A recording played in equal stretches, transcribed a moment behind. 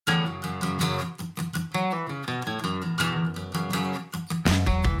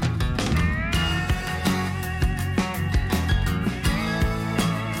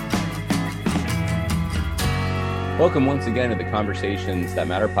Welcome once again to the Conversations That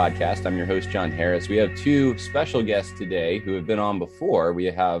Matter podcast. I'm your host, John Harris. We have two special guests today who have been on before. We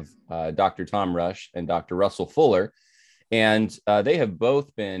have Dr. Tom Rush and Dr. Russell Fuller, and they have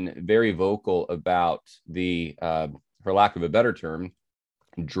both been very vocal about the, for lack of a better term,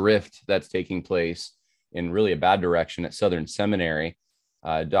 drift that's taking place in really a bad direction at Southern Seminary.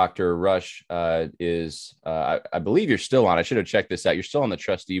 Dr. Rush is, I believe you're still on. I should have checked this out. You're still on the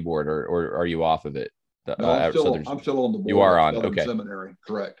trustee board, or are you off of it? No, I'm still on the board. You are on. Southern Okay. Seminary,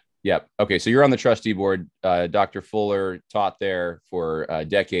 correct. Yep. Okay. So you're on the trustee board. Dr. Fuller taught there for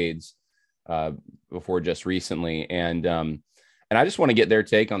decades before just recently. And I just want to get their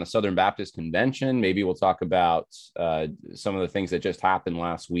take on the Southern Baptist Convention. Maybe we'll talk about some of the things that just happened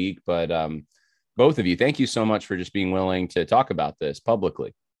last week. But both of you, thank you so much for just being willing to talk about this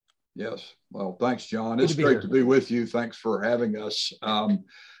publicly. Yes. Well, thanks, John. It's great to be with you. Thanks for having us.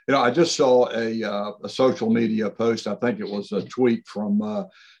 I just saw a social media post. I think it was a tweet from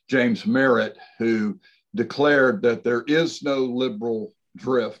James Merritt, who declared that there is no liberal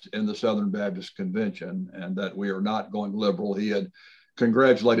drift in the Southern Baptist Convention and that we are not going liberal. He had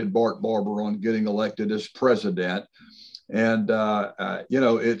congratulated Bart Barber on getting elected as president. And,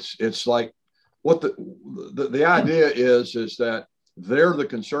 it's like what the idea is that they're the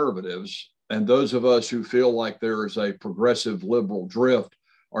conservatives, and those of us who feel like there is a progressive liberal drift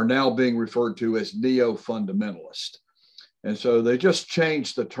are now being referred to as neo-fundamentalist. And so they just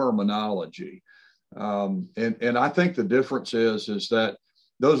changed the terminology. And I think the difference is that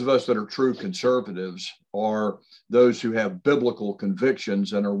those of us that are true conservatives are those who have biblical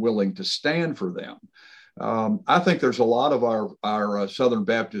convictions and are willing to stand for them. I think there's a lot of our Southern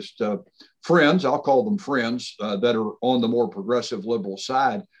Baptist friends, I'll call them friends, that are on the more progressive liberal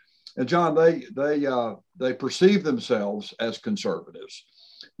side. And John, they perceive themselves as conservatives.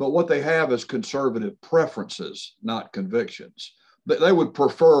 But what they have is conservative preferences, not convictions. They would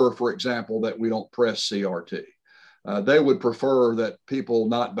prefer, for example, that we don't press CRT. They would prefer that people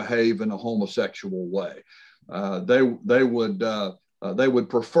not behave in a homosexual way. They would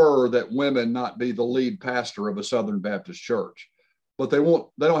prefer that women not be the lead pastor of a Southern Baptist church. But they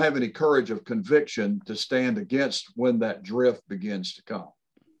don't have any courage of conviction to stand against when that drift begins to come.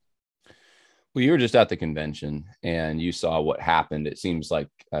 Well, you were just at the convention and you saw what happened. It seems like,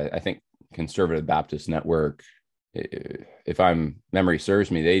 I think Conservative Baptist Network, if memory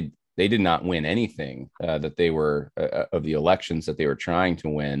serves me, they did not win anything that they were of the elections that they were trying to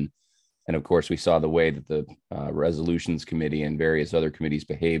win. And of course, we saw the way that the Resolutions Committee and various other committees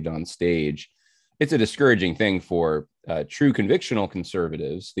behaved on stage. It's a discouraging thing for true convictional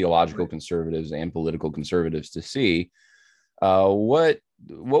conservatives, theological conservatives, and political conservatives to see.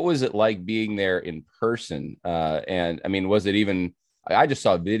 What was it like being there in person? And I mean, was it even, I just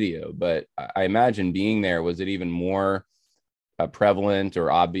saw video, but I imagine being there, was it even more prevalent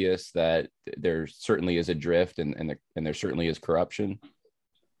or obvious that there certainly is a drift and there certainly is corruption?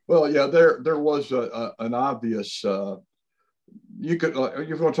 Well, yeah, there was an obvious, you could, if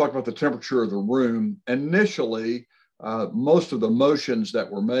you want to talk about the temperature of the room, initially, most of the motions that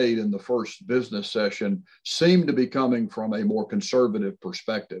were made in the first business session seemed to be coming from a more conservative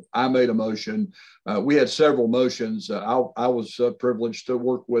perspective. I made a motion. We had several motions. I was privileged to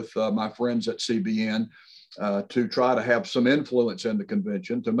work with my friends at CBN to try to have some influence in the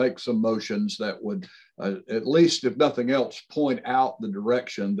convention, to make some motions that would, at least if nothing else, point out the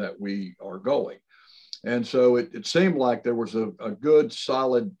direction that we are going. And so it seemed like there was a good,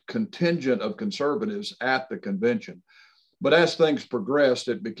 solid contingent of conservatives at the convention. But as things progressed,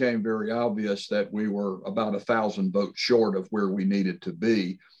 it became very obvious that we were about 1,000 votes short of where we needed to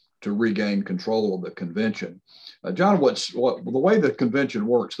be to regain control of the convention. John, the way the convention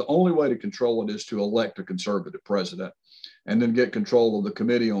works, the only way to control it is to elect a conservative president and then get control of the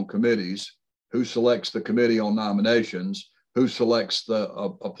committee on committees, who selects the committee on nominations, who selects the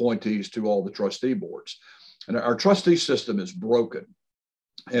appointees to all the trustee boards. And our trustee system is broken.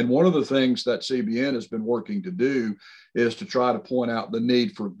 And one of the things that CBN has been working to do is to try to point out the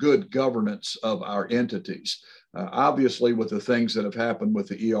need for good governance of our entities. Obviously, with the things that have happened with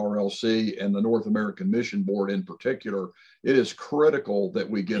the ERLC and the North American Mission Board in particular, it is critical that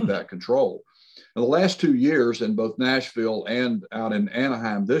we get that control. In the last 2 years, in both Nashville and out in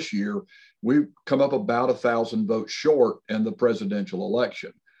Anaheim this year, we've come up about 1,000 votes short in the presidential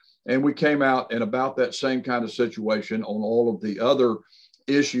election. And we came out in about that same kind of situation on all of the other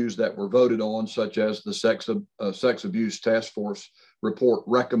issues that were voted on, such as the sex abuse task force report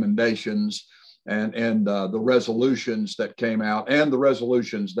recommendations and the resolutions that came out and the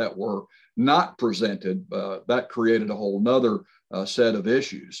resolutions that were not presented. That created a whole nother set of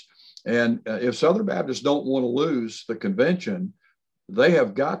issues. And if Southern Baptists don't want to lose the convention, they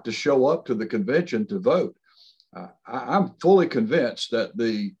have got to show up to the convention to vote. I'm fully convinced that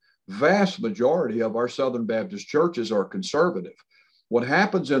the vast majority of our Southern Baptist churches are conservative. What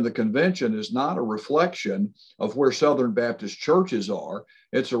happens in the convention is not a reflection of where Southern Baptist churches are.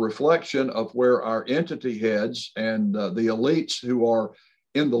 It's a reflection of where our entity heads and the elites who are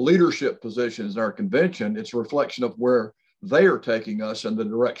in the leadership positions in our convention. It's a reflection of where they are taking us in the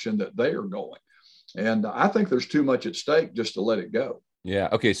direction that they are going. And I think there's too much at stake just to let it go. Yeah.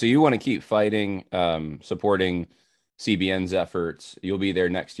 Okay. So you want to keep fighting, supporting CBN's efforts. You'll be there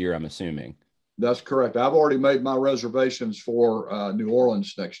next year, I'm assuming. That's correct. I've already made my reservations for New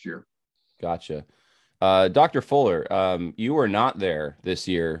Orleans next year. Gotcha. Dr. Fuller, you were not there this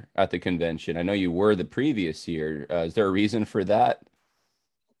year at the convention. I know you were the previous year. Is there a reason for that?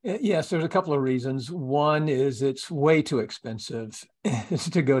 Yes, there's a couple of reasons. One is it's way too expensive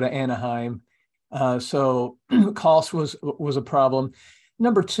to go to Anaheim. So cost was a problem.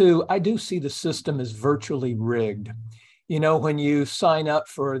 Number two, I do see the system as virtually rigged. You know, when you sign up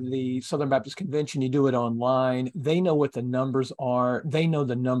for the Southern Baptist Convention, you do it online. They know what the numbers are. They know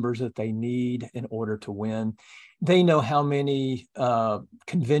the numbers that they need in order to win. They know how many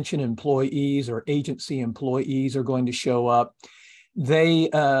convention employees or agency employees are going to show up. They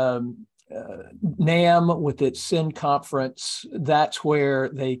NAM with its Sin conference, that's where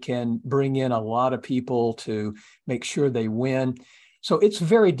they can bring in a lot of people to make sure they win. So it's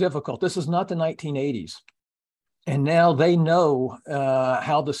very difficult. This is not the 1980s. And now they know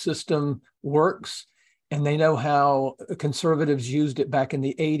how the system works, and they know how conservatives used it back in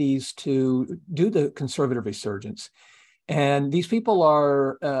the 80s to do the conservative resurgence. And these people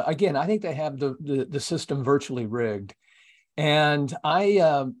are, again, I think they have the system virtually rigged. And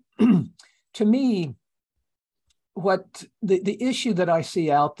to me, what the issue that I see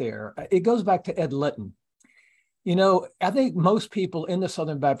out there, it goes back to Ed Litton. You know, I think most people in the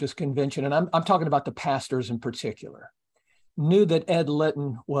Southern Baptist Convention, and I'm talking about the pastors in particular, knew that Ed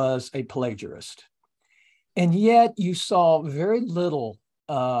Litton was a plagiarist. And yet you saw very little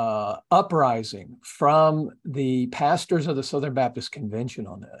uprising from the pastors of the Southern Baptist Convention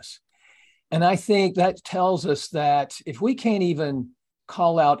on this. And I think that tells us that if we can't even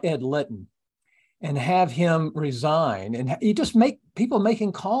call out Ed Litton and have him resign, and you just make people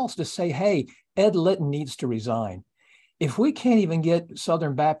making calls to say, hey, Ed Litton needs to resign. If we can't even get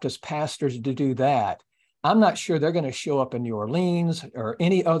Southern Baptist pastors to do that, I'm not sure they're going to show up in New Orleans or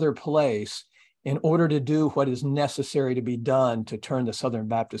any other place in order to do what is necessary to be done to turn the Southern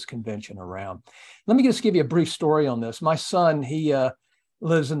Baptist Convention around. Let me just give you a brief story on this. My son, he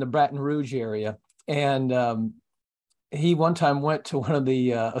lives in the Baton Rouge area, and he one time went to one of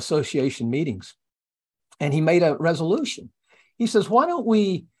the association meetings, and he made a resolution. He says, why don't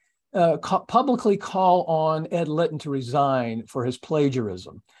we publicly call on Ed Litton to resign for his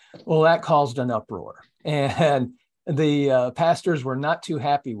plagiarism? Well, that caused an uproar, and the pastors were not too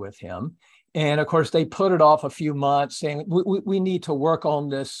happy with him. And of course, they put it off a few months, saying, we need to work on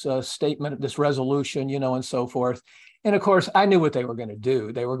this statement, this resolution, you know, and so forth. And of course, I knew what they were going to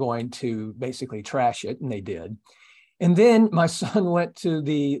do. They were going to basically trash it, and they did. And then my son went to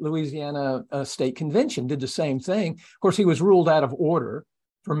the Louisiana State Convention, did the same thing. Of course, he was ruled out of order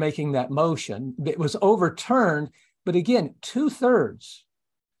for making that motion. It was overturned. But again,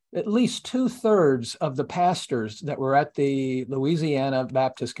 at least two thirds of the pastors that were at the Louisiana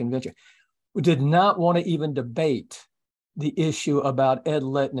Baptist Convention did not want to even debate the issue about Ed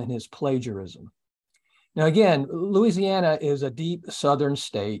Litton and his plagiarism. Now, again, Louisiana is a deep Southern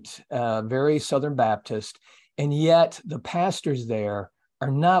state, very Southern Baptist, and yet the pastors there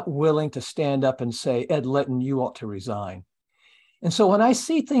are not willing to stand up and say, Ed Litton, you ought to resign. And so when I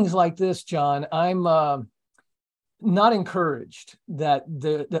see things like this, John, I'm not encouraged that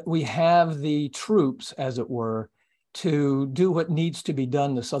we have the troops, as it were, to do what needs to be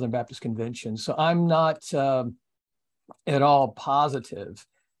done in the Southern Baptist Convention. So I'm not at all positive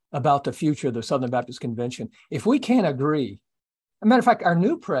about the future of the Southern Baptist Convention. If we can't agree, as a matter of fact, our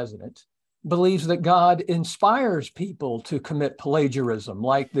new president believes that God inspires people to commit plagiarism,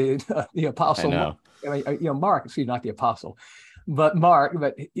 like the apostle, Mark, excuse me, not the apostle, but Mark,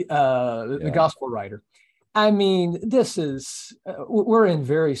 the gospel writer. I mean, we're in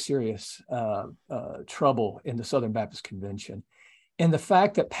very serious trouble in the Southern Baptist Convention. And the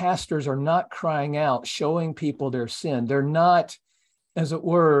fact that pastors are not crying out, showing people their sin, they're not, as it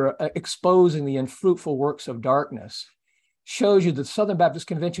were, exposing the unfruitful works of darkness, shows you that the Southern Baptist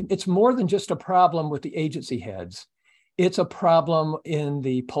Convention, it's more than just a problem with the agency heads. It's a problem in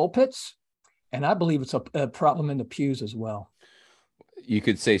the pulpits, and I believe it's a problem in the pews as well. You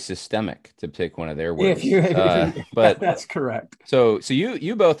could say systemic to pick one of their words. But that's correct. So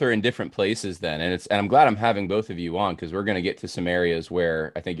you both are in different places then, and I'm glad I'm having both of you on, because we're going to get to some areas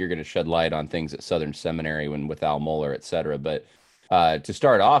where I think you're going to shed light on things at Southern Seminary with Al Mohler, et cetera. But to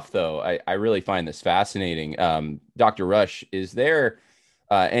start off, though, I really find this fascinating. Dr. Rush, is there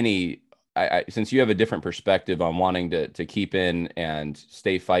any, since you have a different perspective on wanting to keep in and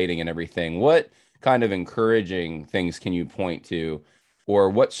stay fighting and everything, what kind of encouraging things can you point to, or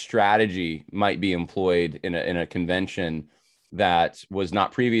what strategy might be employed in a convention that was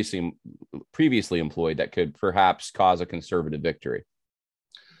not previously employed that could perhaps cause a conservative victory?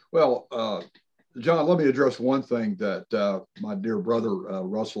 Well, John, let me address one thing that my dear brother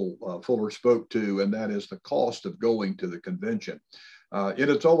Russell Fuller spoke to, and that is the cost of going to the convention.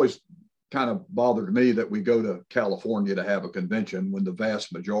 It's always kind of bothered me that we go to California to have a convention when the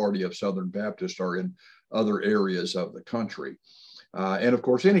vast majority of Southern Baptists are in other areas of the country. And of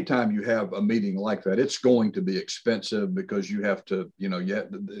course, anytime you have a meeting like that, it's going to be expensive because you have to,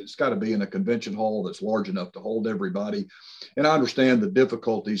 it's got to be in a convention hall that's large enough to hold everybody. And I understand the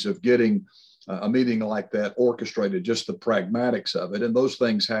difficulties of getting a meeting like that orchestrated, just the pragmatics of it. And those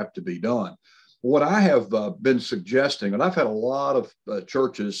things have to be done. What I have been suggesting, and I've had a lot of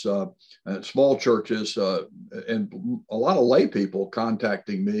churches, small churches, and a lot of lay people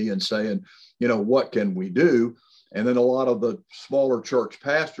contacting me and saying, what can we do? And then a lot of the smaller church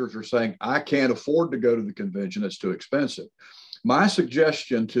pastors are saying, I can't afford to go to the convention. It's too expensive. My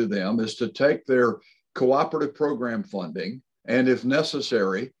suggestion to them is to take their cooperative program funding, and if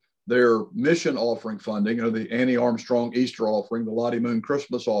necessary, their mission offering funding, the Annie Armstrong Easter offering, the Lottie Moon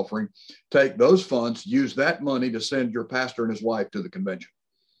Christmas offering, take those funds, use that money to send your pastor and his wife to the convention.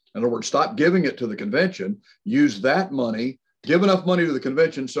 In other words, stop giving it to the convention, use that money, give enough money to the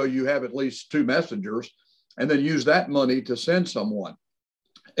convention so you have at least 2 messengers, and then use that money to send someone.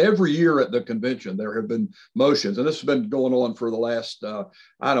 Every year at the convention, there have been motions, and this has been going on for the last,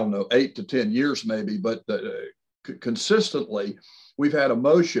 8 to 10 years maybe, but consistently, we've had a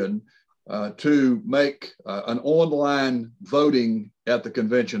motion to make an online voting at the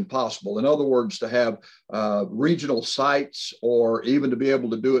convention possible. In other words, to have regional sites, or even to be able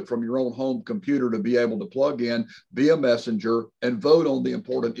to do it from your own home computer, to be able to plug in, be a messenger, and vote on the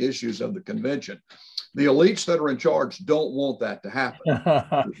important issues of the convention. The elites that are in charge don't want that to happen.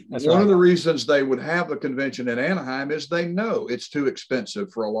 One of the reasons they would have a convention in Anaheim is they know it's too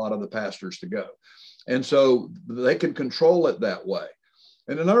expensive for a lot of the pastors to go. And so they can control it that way.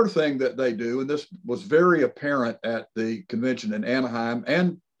 And another thing that they do, and this was very apparent at the convention in Anaheim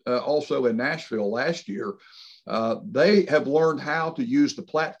and also in Nashville last year, they have learned how to use the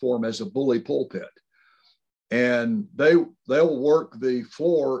platform as a bully pulpit. And they'll work the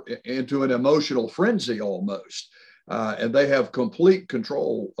floor into an emotional frenzy almost. And they have complete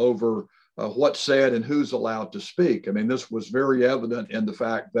control over what's said and who's allowed to speak. I mean, this was very evident in the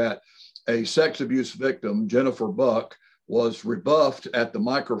fact that a sex abuse victim, Jennifer Buck, was rebuffed at the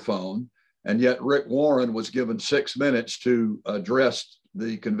microphone, and yet Rick Warren was given 6 minutes to address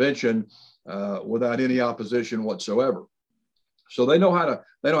the convention without any opposition whatsoever. So they know how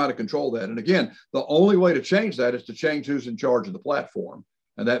to control that. And again, the only way to change that is to change who's in charge of the platform,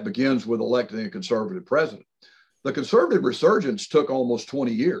 and that begins with electing a conservative president. The conservative resurgence took almost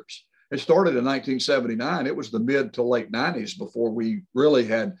 20 years. It started in 1979. It was the mid to late 90s before we really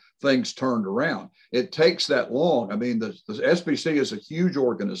had things turned around. It takes that long. I mean, the SBC is a huge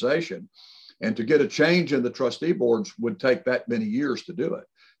organization, and to get a change in the trustee boards would take that many years to do it.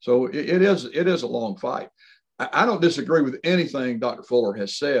 So it is a long fight. I don't disagree with anything Dr. Fuller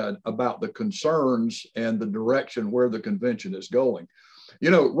has said about the concerns and the direction where the convention is going.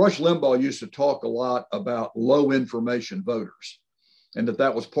 Rush Limbaugh used to talk a lot about low information voters, and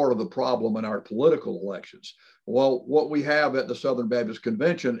that was part of the problem in our political elections. Well, what we have at the Southern Baptist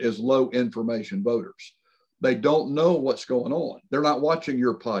Convention is low information voters. They don't know what's going on. They're not watching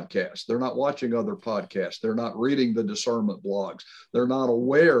your podcast. They're not watching other podcasts. They're not reading the discernment blogs. They're not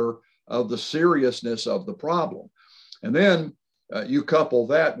aware of the seriousness of the problem. And then you couple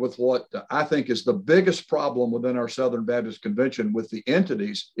that with what I think is the biggest problem within our Southern Baptist Convention with the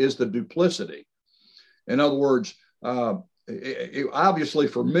entities is the duplicity. In other words, obviously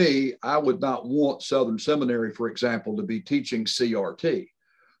for me, I would not want Southern Seminary, for example, to be teaching CRT.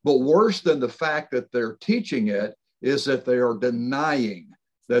 But worse than the fact that they're teaching it is that they are denying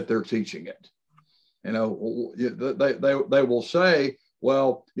that they're teaching it. They will say,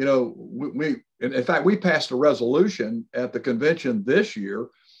 well, in fact, we passed a resolution at the convention this year,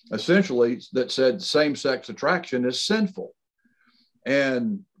 essentially, that said same-sex attraction is sinful.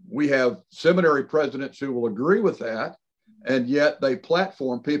 And we have seminary presidents who will agree with that. And yet they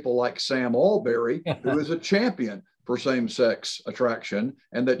platform people like Sam Alberry, who is a champion for same-sex attraction,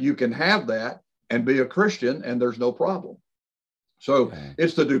 and that you can have that and be a Christian and there's no problem. So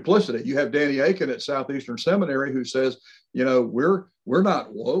it's the duplicity. You have Danny Akin at Southeastern Seminary who says, we're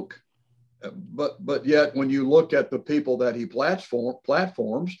not woke, but yet when you look at the people that he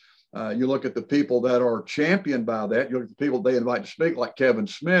platforms, you look at the people that are championed by that, you look at the people they invite to speak, like Kevin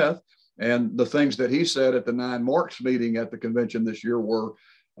Smith, and the things that he said at the 9 Marks meeting at the convention this year were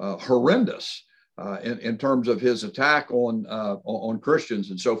horrendous in terms of his attack on Christians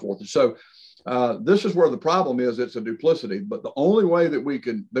and so forth. And so this is where the problem is. It's a duplicity, but the only way that we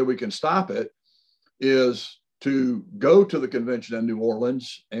can stop it is to go to the convention in New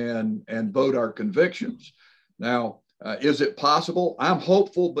Orleans and vote our convictions. Now, is it possible? I'm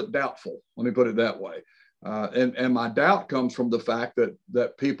hopeful, but doubtful. Let me put it that way. And my doubt comes from the fact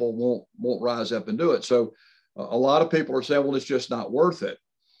that people won't rise up and do it. So a lot of people are saying, well, it's just not worth it.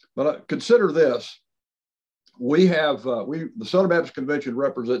 But consider this. We have, the Southern Baptist Convention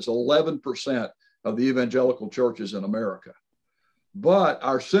represents 11% of the evangelical churches in America. But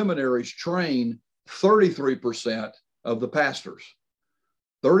our seminaries train 33% of the pastors.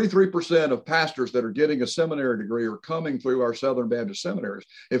 33% of pastors that are getting a seminary degree are coming through our Southern Baptist seminaries.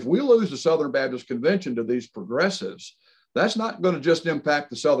 If we lose the Southern Baptist Convention to these progressives, that's not going to just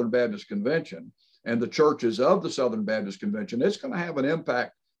impact the Southern Baptist Convention and the churches of the Southern Baptist Convention. It's going to have an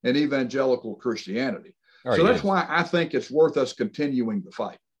impact in evangelical Christianity. So that's why I think it's worth us continuing the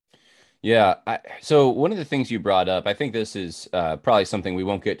fight. Yeah. So one of the things you brought up, I think this is probably something we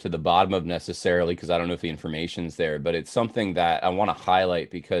won't get to the bottom of necessarily, because I don't know if the information's there, but it's something that I want to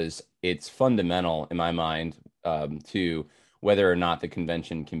highlight because it's fundamental in my mind to whether or not the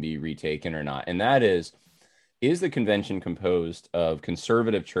convention can be retaken or not. And that is the convention composed of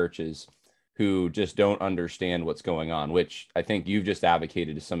conservative churches who just don't understand what's going on, which I think you've just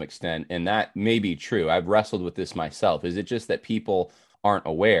advocated to some extent. And that may be true. I've wrestled with this myself. Is it just that people aren't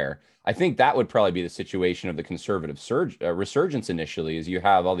aware? I think that would probably be the situation of the conservative resurgence initially, is you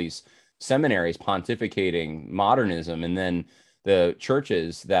have all these seminaries pontificating modernism, and then the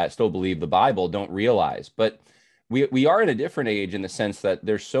churches that still believe the Bible don't realize. But we are in a different age in the sense that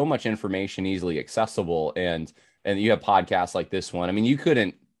there's so much information easily accessible, and you have podcasts like this one. I mean, you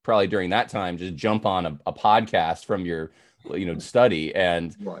couldn't probably during that time just jump on a podcast from your study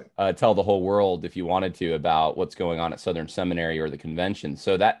and tell the whole world, if you wanted to, about what's going on at Southern Seminary or the convention.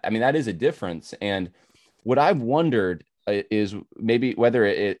 So that is a difference. And what I've wondered is maybe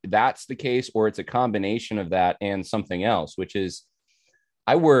whether that's the case or it's a combination of that and something else, which is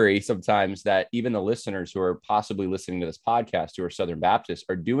I worry sometimes that even the listeners who are possibly listening to this podcast who are Southern Baptists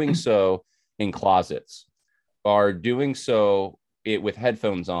are doing so in closets, are doing so with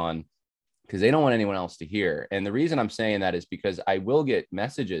headphones on, because they don't want anyone else to hear. And the reason I'm saying that is because I will get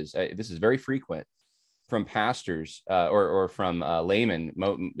messages, this is very frequent, from pastors or from laymen,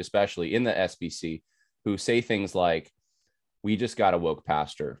 especially in the SBC, who say things like, we just got a woke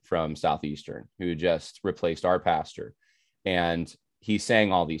pastor from Southeastern who just replaced our pastor, and he's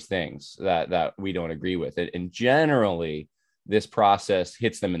saying all these things that we don't agree with. And generally, this process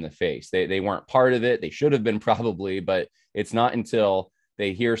hits them in the face. They weren't part of it. They should have been probably, but it's not until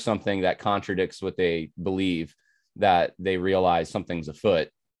they hear something that contradicts what they believe that they realize something's afoot.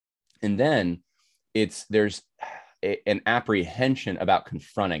 And then there's an apprehension about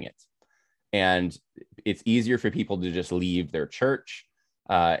confronting it. And it's easier for people to just leave their church.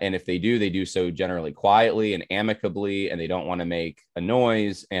 And if they do so generally quietly and amicably, and they don't want to make a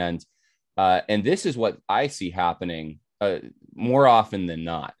noise. And this is what I see happening more often than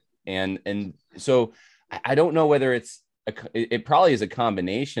not. And so I don't know whether it probably is a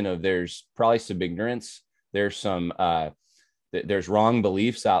combination of, there's probably some ignorance. There's some, there's wrong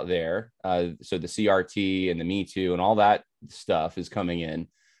beliefs out there. So the CRT and the Me Too and all that stuff is coming in,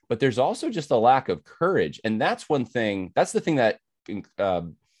 but there's also just a lack of courage. And that's one thing, that's the thing that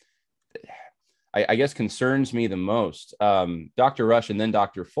I guess concerns me the most. Dr. Rush and then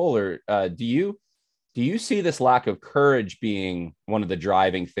Dr. Fuller, do you see this lack of courage being one of the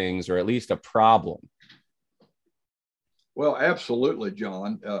driving things, or at least a problem? Well, absolutely,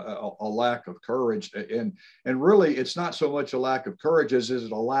 John, a lack of courage. And really, it's not so much a lack of courage as is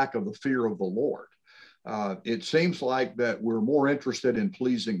it a lack of the fear of the Lord. It seems like that we're more interested in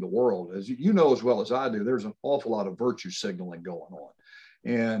pleasing the world. As you know as well as I do, there's an awful lot of virtue signaling going on.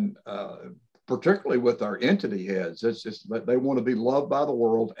 And particularly with our entity heads, it's that they want to be loved by the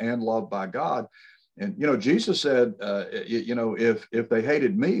world and loved by God. And, Jesus said, if they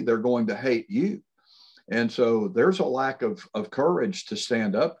hated me, they're going to hate you. And so there's a lack of courage to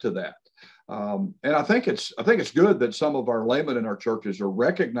stand up to that. And I think it's good that some of our laymen in our churches are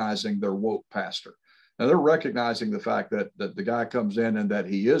recognizing their woke pastor. Now they're recognizing the fact that the guy comes in and that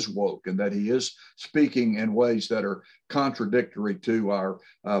he is woke and that he is speaking in ways that are contradictory to our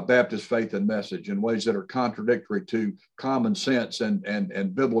Baptist faith and message, in ways that are contradictory to common sense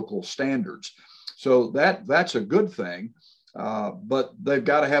and biblical standards. So that's a good thing. But they've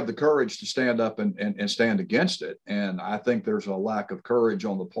got to have the courage to stand up and stand against it. And I think there's a lack of courage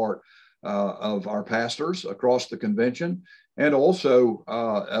on the part of our pastors across the convention, and also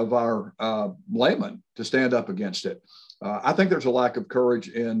of our laymen to stand up against it. I think there's a lack of courage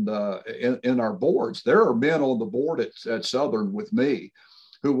in our boards. There are men on the board at Southern with me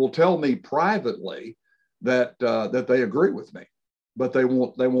who will tell me privately that they agree with me, but they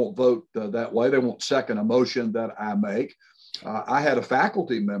won't vote that way. They won't second a motion that I make. I had a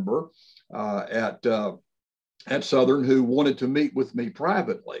faculty member at Southern who wanted to meet with me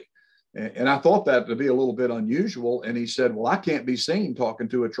privately. And I thought that to be a little bit unusual. And he said, well, I can't be seen talking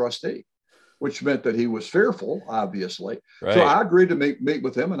to a trustee, which meant that he was fearful, obviously. Right. So I agreed to meet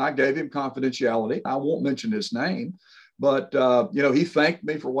with him, and I gave him confidentiality. I won't mention his name, but he thanked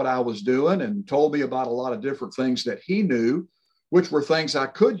me for what I was doing and told me about a lot of different things that he knew, which were things I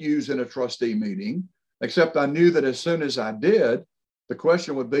could use in a trustee meeting, except I knew that as soon as I did, the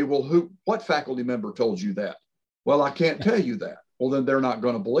question would be, well, what faculty member told you that? Well, I can't tell you that. Well, then they're not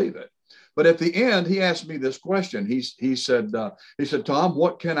going to believe it. But at the end, he asked me this question. He said, Tom,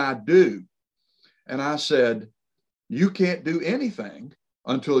 what can I do? And I said, you can't do anything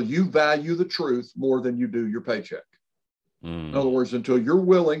until you value the truth more than you do your paycheck. In other words, until you're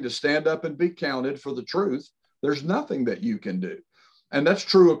willing to stand up and be counted for the truth, there's nothing that you can do. And that's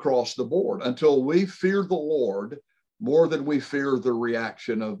true across the board. Until we fear the Lord more than we fear the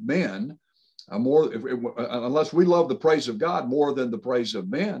reaction of men, unless we love the praise of God more than the praise of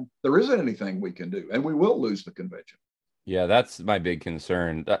men, there isn't anything we can do, and we will lose the convention. Yeah, that's my big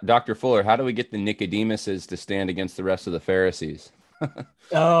concern. Dr. Fuller, how do we get the Nicodemuses to stand against the rest of the Pharisees?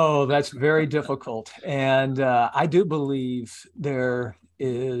 Oh, that's very difficult. And I do believe there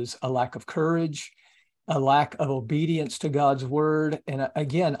is a lack of courage, a lack of obedience to God's word. And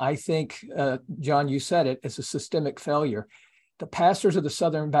again, I think, John, you said it, it's a systemic failure. The pastors of the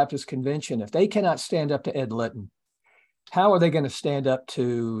Southern Baptist Convention, if they cannot stand up to Ed Litton, how are they going to stand up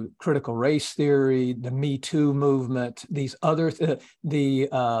to critical race theory, the Me Too movement, these other, really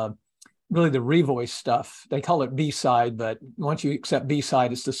the Revoice stuff? They call it B-side, but once you accept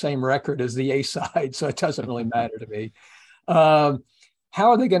B-side, it's the same record as the A-side, so it doesn't really matter to me. How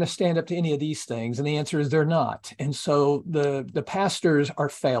are they going to stand up to any of these things? And the answer is they're not. And so the pastors are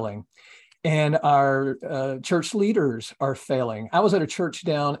failing. And our church leaders are failing. I was at a church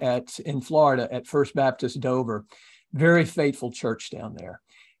down in Florida at First Baptist Dover, very faithful church down there.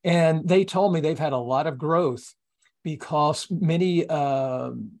 And they told me they've had a lot of growth because many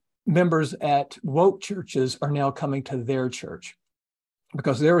members at woke churches are now coming to their church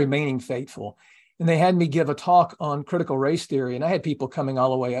because they're remaining faithful. And they had me give a talk on critical race theory. And I had people coming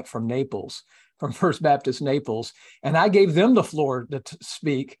all the way up from Naples, from First Baptist Naples. And I gave them the floor to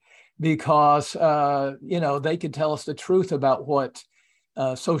speak, because, they could tell us the truth about what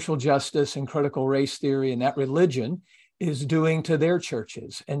social justice and critical race theory and that religion is doing to their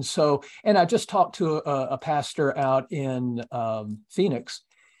churches. And I just talked to a pastor out in Phoenix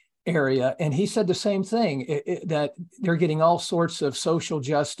area, and he said the same thing, that they're getting all sorts of social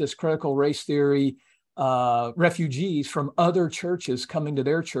justice, critical race theory refugees from other churches coming to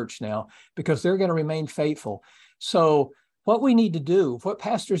their church now because they're going to remain faithful. So what we need to do, what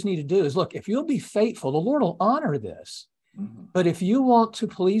pastors need to do is, look, if you'll be faithful, the Lord will honor this. Mm-hmm. But if you want to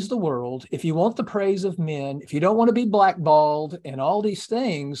please the world, if you want the praise of men, if you don't want to be blackballed and all these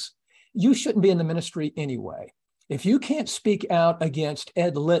things, you shouldn't be in the ministry anyway. If you can't speak out against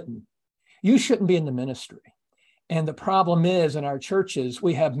Ed Litton, you shouldn't be in the ministry. And the problem is, in our churches,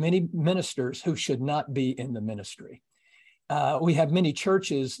 we have many ministers who should not be in the ministry. We have many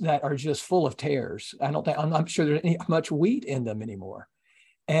churches that are just full of tares. I'm not sure there's much wheat in them anymore.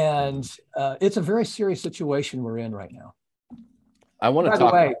 And it's a very serious situation we're in right now. I want to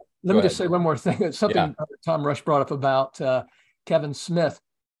talk. By the way, let me just say one more thing. It's something Tom Rush brought up about Kevin Smith.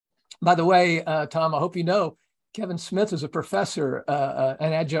 By the way, Tom, I hope you know, Kevin Smith is a professor,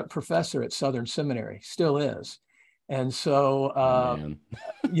 an adjunct professor at Southern Seminary, still is. And so,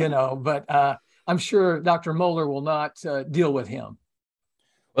 but I'm sure Dr. Mohler will not deal with him.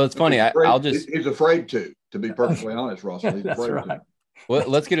 Well, it's funny. He's afraid to be perfectly honest, Russell. He's afraid right. to. Well,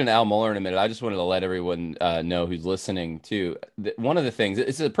 let's get into Al Mohler in a minute. I just wanted to let everyone know who's listening too. One of the things,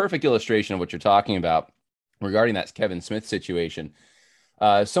 it's a perfect illustration of what you're talking about regarding that Kevin Smith situation.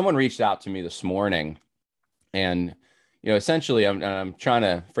 Someone reached out to me this morning, and essentially, I'm trying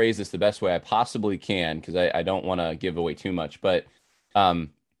to phrase this the best way I possibly can because I don't want to give away too much, but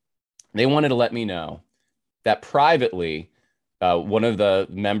they wanted to let me know that privately, one of the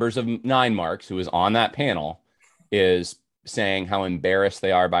members of Nine Marks who was on that panel is saying how embarrassed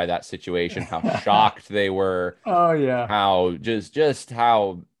they are by that situation, how shocked they were. Oh yeah. How just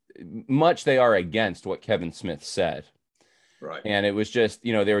how much they are against what Kevin Smith said. Right. And it was just,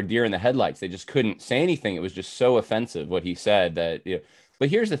 they were deer in the headlights. They just couldn't say anything. It was just so offensive what he said that, but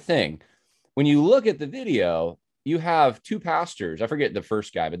here's the thing. When you look at the video, you have two pastors. I forget the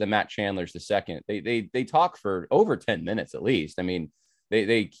first guy, but then Matt Chandler's the second. They talk for over 10 minutes at least. I mean,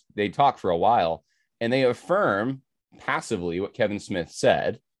 they talk for a while, and they affirm passively what Kevin Smith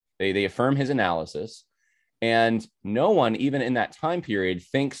said. They affirm his analysis, and no one, even in that time period,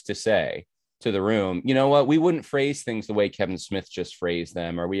 thinks to say to the room, you know what, we wouldn't phrase things the way Kevin Smith just phrased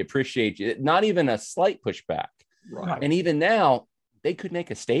them, or we appreciate you. Not even a slight pushback. Right. And even now, they could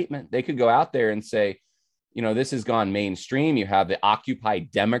make a statement. They could go out there and say, this has gone mainstream. You have the Occupy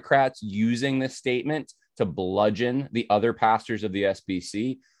Democrats using this statement to bludgeon the other pastors of the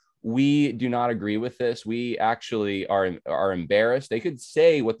SBC. We do not agree with this. We actually are embarrassed. They could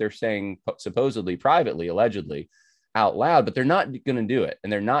say what they're saying supposedly privately, allegedly, out loud, but they're not going to do it,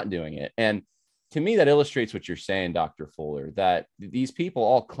 and they're not doing it. And to me, that illustrates what you're saying, Dr. Fuller, that these people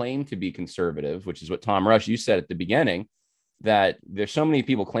all claim to be conservative, which is what Tom Rush, you said at the beginning, that there's so many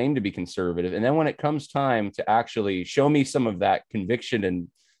people claim to be conservative. And then when it comes time to actually show me some of that conviction and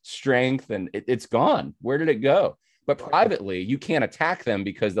strength, and it's gone. Where did it go? But privately, you can't attack them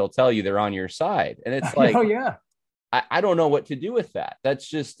because they'll tell you they're on your side. And it's like, oh yeah, I don't know what to do with that. That's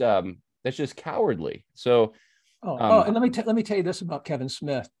just cowardly. So, and let me tell you this about Kevin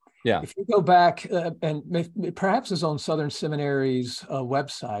Smith. Yeah. If you go back and perhaps it's on Southern Seminary's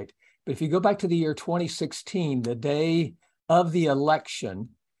website, but if you go back to the year 2016, the day of the election,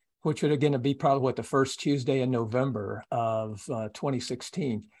 which would again be probably the first Tuesday in November of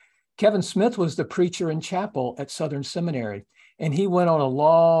 2016, Kevin Smith was the preacher in chapel at Southern Seminary. And he went on a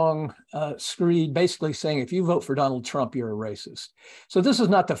long screed, basically saying, if you vote for Donald Trump, you're a racist. So this is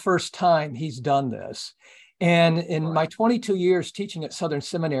not the first time he's done this. And in my 22 years teaching at Southern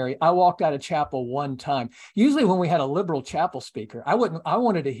Seminary, I walked out of chapel one time. Usually when we had a liberal chapel speaker, I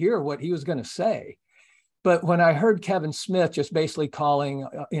wanted to hear what he was going to say. But when I heard Kevin Smith just basically calling,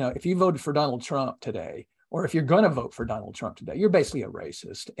 if you voted for Donald Trump today, or if you're going to vote for Donald Trump today, you're basically a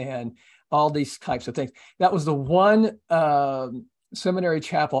racist, and all these types of things. That was the one seminary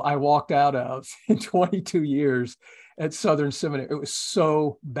chapel I walked out of in 22 years at Southern Seminary. It was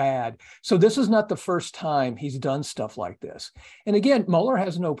so bad. So this is not the first time he's done stuff like this. And again, Mohler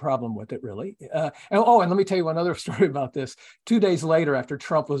has no problem with it, really. And let me tell you one other story about this. 2 days later, after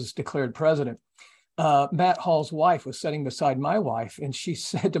Trump was declared president, Matt Hall's wife was sitting beside my wife, and she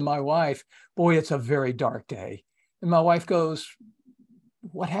said to my wife, boy, it's a very dark day. And my wife goes,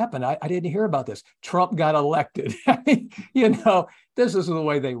 what happened? I didn't hear about this. Trump got elected. This is the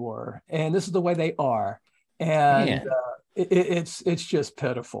way they were, and this is the way they are. And it's just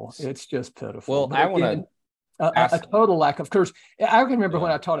pitiful. It's just pitiful. Well, I want to a total lack of courage. I can remember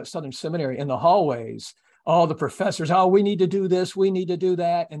when I taught at Southern Seminary in the hallways, all the professors, we need to do this, we need to do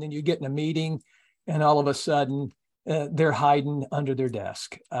that. And then you get in a meeting and all of a sudden they're hiding under their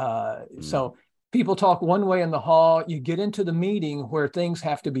desk. So people talk one way in the hall, you get into the meeting where things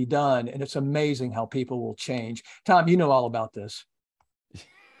have to be done. And it's amazing how people will change. Tom, you know all about this.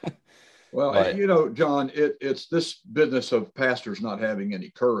 Well, John, it's this business of pastors not having any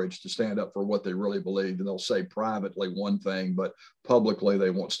courage to stand up for what they really believe. And they'll say privately one thing, but publicly they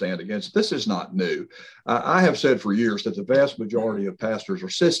won't stand against it. This is not new. I have said for years that the vast majority of pastors are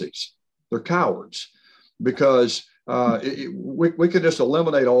sissies. They're cowards because we could just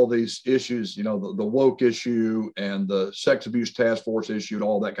eliminate all these issues, the woke issue and the sex abuse task force issue and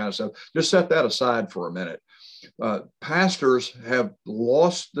all that kind of stuff. Just set that aside for a minute. Pastors have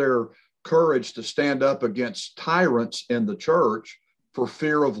lost their courage to stand up against tyrants in the church for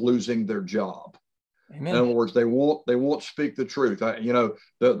fear of losing their job. Amen. In other words, they won't speak the truth. Back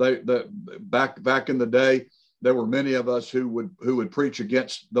in the day, there were many of us who would preach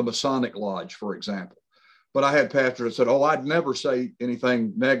against the Masonic Lodge, for example. But I had pastors that said, I'd never say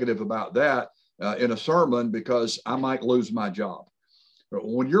anything negative about that in a sermon because I might lose my job. But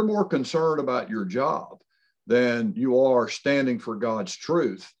when you're more concerned about your job than you are standing for God's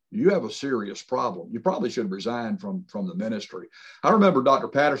truth, you have a serious problem. You probably should resign from the ministry. I remember Dr.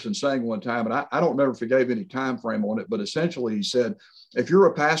 Patterson saying one time, and I don't remember if he gave any time frame on it, but essentially he said, if you're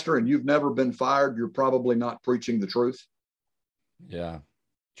a pastor and you've never been fired, you're probably not preaching the truth. Yeah.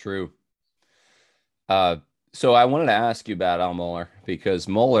 True. So I wanted to ask you about Al Mohler, because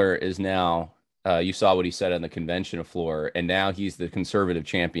Mohler is now, you saw what he said on the convention floor, and now he's the conservative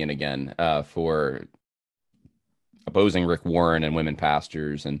champion again for opposing Rick Warren and women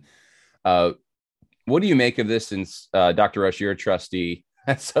pastors. And what do you make of this, since Dr. Rush, you're a trustee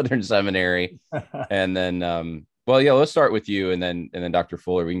at Southern Seminary? And then, well, yeah, let's start with you, and then Dr.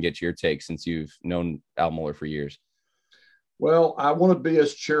 Fuller, we can get to your take since you've known Al Mohler for years. Well, I want to be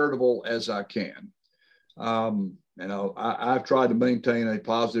as charitable as I can. I've tried to maintain a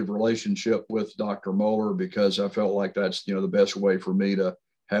positive relationship with Dr. Mohler because I felt like that's, the best way for me to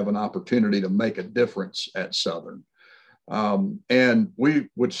have an opportunity to make a difference at Southern. And we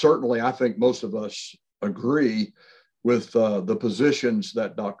would certainly, I think most of us agree with the positions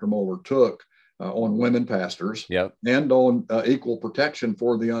that Dr. Mohler took on women pastors, yep, and on equal protection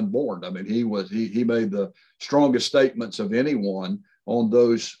for the unborn. I mean, he made the strongest statements of anyone on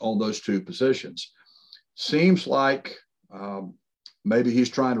those two positions. Seems like maybe he's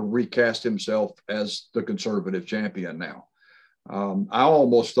trying to recast himself as the conservative champion now. I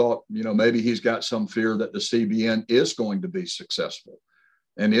almost thought, maybe he's got some fear that the CBN is going to be successful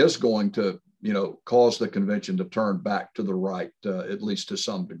and is going to, cause the convention to turn back to the right, at least to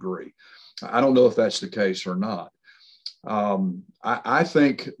some degree. I don't know if that's the case or not. I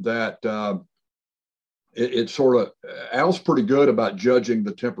think that it's sort of, Al's pretty good about judging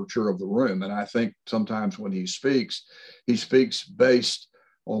the temperature of the room. And I think sometimes when he speaks based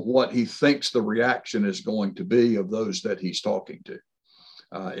on what he thinks the reaction is going to be of those that he's talking to.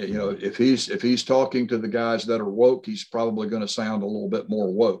 If he's talking to the guys that are woke, he's probably going to sound a little bit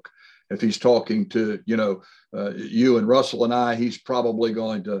more woke. If he's talking to, you and Russell and I, he's probably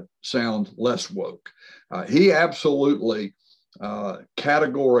going to sound less woke. He absolutely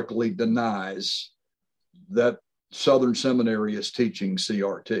categorically denies that Southern Seminary is teaching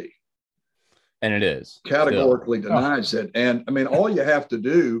CRT. And it is. Categorically denies it. And I mean, all you have to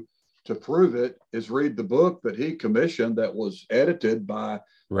do to prove it is read the book that he commissioned that was edited by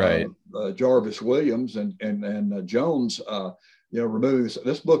Jarvis Williams and Jones. Removing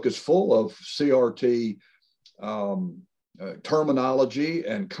this book is full of CRT terminology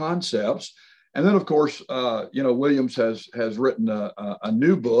and concepts. And then, of course, Williams has written a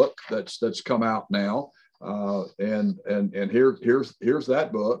new book that's come out now, and here's that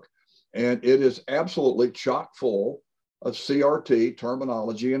book, and it is absolutely chock full of CRT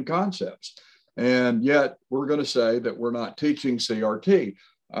terminology and concepts. And yet, we're going to say that we're not teaching CRT.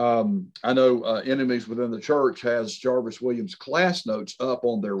 I know Enemies Within the Church has Jarvis Williams class notes up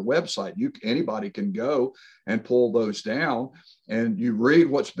on their website. Anybody can go and pull those down, and you read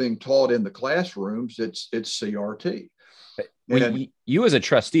what's being taught in the classrooms. It's CRT. You as a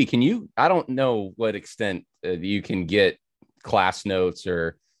trustee, I don't know what extent you can get class notes,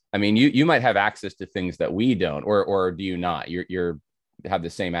 or, I mean, you might have access to things that we don't, or do you not? You're have the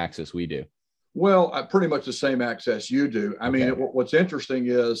same access we do. Well, pretty much the same access you do. I mean, what's interesting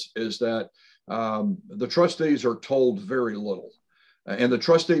is that the trustees are told very little, and the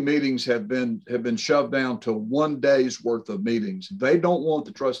trustee meetings have been shoved down to 1 day's worth of meetings. They don't want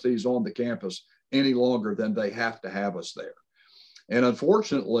the trustees on the campus any longer than they have to have us there. And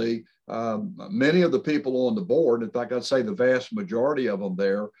unfortunately, many of the people on the board, in fact, I'd say the vast majority of them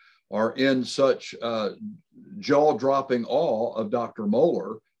there, are in such jaw-dropping awe of Dr.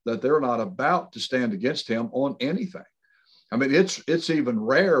 Mohler that they're not about to stand against him on anything. I mean, it's even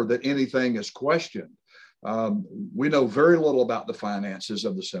rare that anything is questioned. We know very little about the finances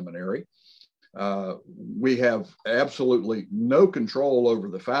of the seminary. We have absolutely no control over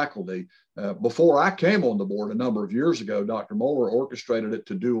the faculty. Before I came on the board a number of years ago, Dr. Mohler orchestrated it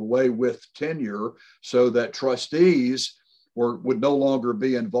to do away with tenure so that trustees would no longer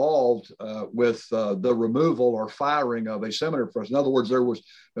be involved with the removal or firing of a seminary professor. In other words, there was,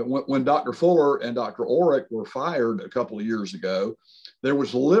 when Dr. Fuller and Dr. Orrick were fired a couple of years ago, there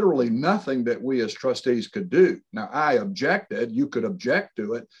was literally nothing that we as trustees could do. Now, I objected. You could object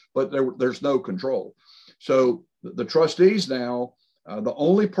to it, but there's no control. So the trustees now, the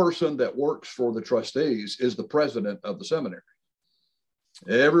only person that works for the trustees is the president of the seminary.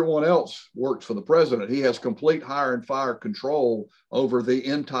 Everyone else works for the president. He has complete hire and fire control over the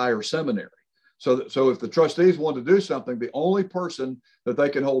entire seminary. So if the trustees want to do something, the only person that they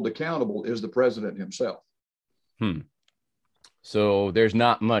can hold accountable is the president himself. So there's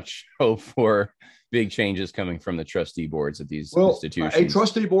not much hope for big changes coming from the trustee boards at these institutions. A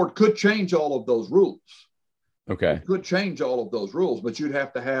trustee board could change all of those rules. Okay. It could change all of those rules, but you'd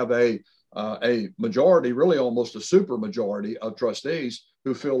have to have a majority, really almost a super majority of trustees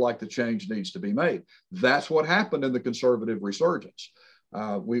who feel like the change needs to be made. That's what happened in the conservative resurgence.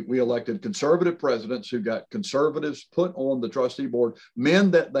 We elected conservative presidents who got conservatives put on the trustee board,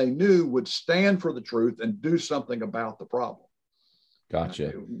 men that they knew would stand for the truth and do something about the problem.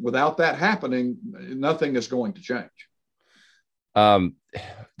 Gotcha. Without that happening, nothing is going to change.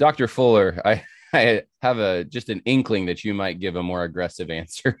 Dr. Fuller, I have just an inkling that you might give a more aggressive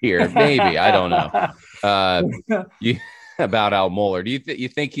answer here. Maybe, I don't know. About Al Mohler. Do you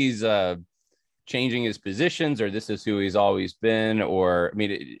think he's changing his positions, or this is who he's always been? Or, I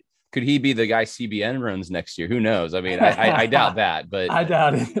mean, could he be the guy CBN runs next year? Who knows? I mean, I doubt that, but I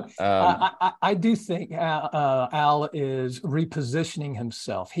doubt it. I do think Al is repositioning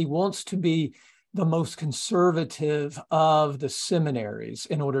himself. He wants to be the most conservative of the seminaries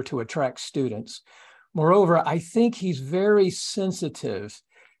in order to attract students. Moreover, I think he's very sensitive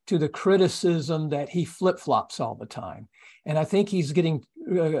to the criticism that he flip-flops all the time. And I think he's getting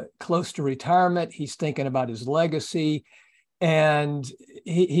close to retirement. He's thinking about his legacy, and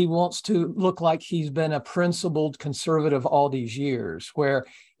he wants to look like he's been a principled conservative all these years, where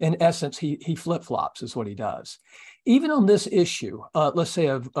in essence, he flip-flops is what he does. Even on this issue, let's say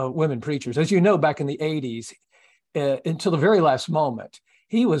of women preachers, as you know, back in the 80s, until the very last moment,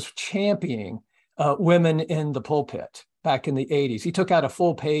 he was championing women in the pulpit back in the 80s. He took out a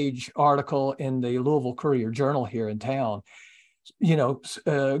full-page article in the Louisville Courier-Journal here in town,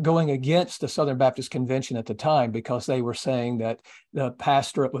 going against the Southern Baptist Convention at the time because they were saying that the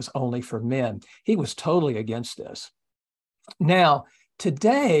pastorate was only for men. He was totally against this. Now,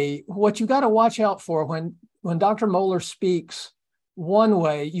 today, what you got to watch out for when Dr. Mohler speaks one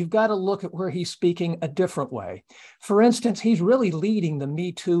way, you've got to look at where he's speaking a different way. For instance, he's really leading the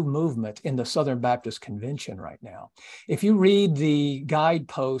Me Too movement in the Southern Baptist Convention right now. If you read the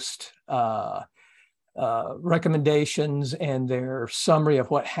guidepost recommendations and their summary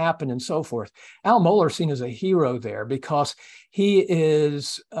of what happened and so forth, Al Mohler is seen as a hero there because he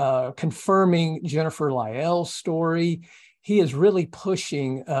is confirming Jennifer Lyell's story. He is really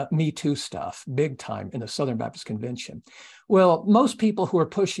pushing Me Too stuff big time in the Southern Baptist Convention. Well, most people who are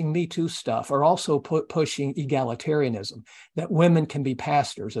pushing Me Too stuff are also pushing egalitarianism, that women can be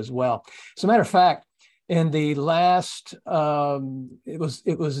pastors as well. As a matter of fact, in the last, it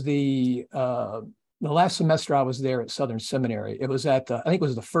was the last semester I was there at Southern Seminary. It was I think it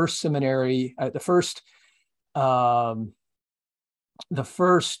was the first seminary, the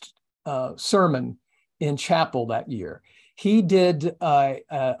first sermon in chapel that year. He did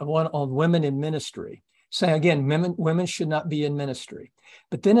one on women in ministry, saying, again, women should not be in ministry.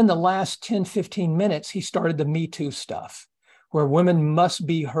 But then in the last 10, 15 minutes, he started the Me Too stuff, where women must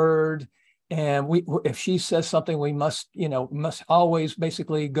be heard. And if she says something, we must always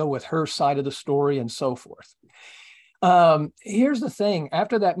basically go with her side of the story and so forth. Here's the thing.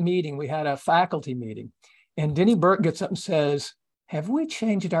 After that meeting, we had a faculty meeting, and Denny Burke gets up and says, have we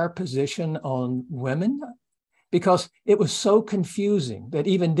changed our position on women? Because it was so confusing that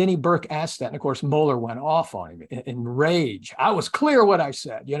even Denny Burke asked that. And of course, Mohler went off on him in rage. I was clear what I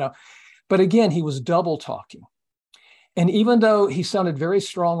said, But again, he was double talking. And even though he sounded very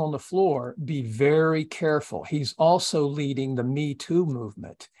strong on the floor, be very careful. He's also leading the Me Too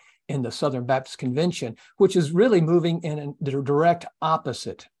movement in the Southern Baptist Convention, which is really moving in the direct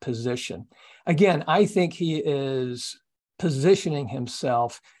opposite position. Again, I think he is positioning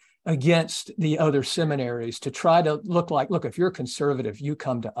himself against the other seminaries to try to look, if you're conservative, you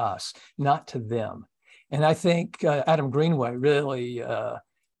come to us, not to them. And I think Adam Greenway really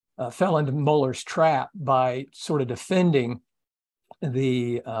fell into Mohler's trap by sort of defending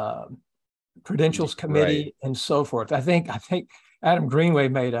the Credentials Committee right. and so forth. I think Adam Greenway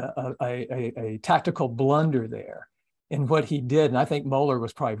made a tactical blunder there in what he did. And I think Mohler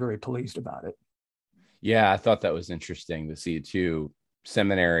was probably very pleased about it. Yeah, I thought that was interesting to see two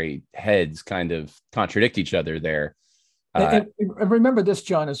seminary heads kind of contradict each other there. And remember this,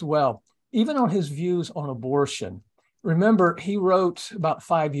 John, as well. Even on his views on abortion, remember he wrote about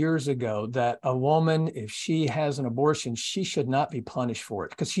 5 years ago that a woman, if she has an abortion, she should not be punished for it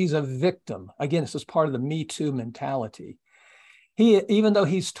because she's a victim. Again, this is part of the Me Too mentality. Even though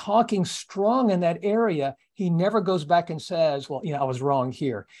he's talking strong in that area, he never goes back and says, well, I was wrong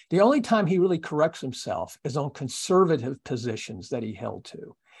here. The only time he really corrects himself is on conservative positions that he held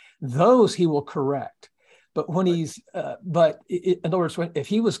to. Those he will correct. But when in other words, if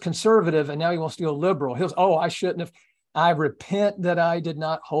he was conservative and now he wants to go liberal, he'll say, oh, I shouldn't have. I repent that I did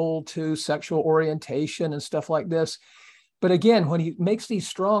not hold to sexual orientation and stuff like this. But again, when he makes these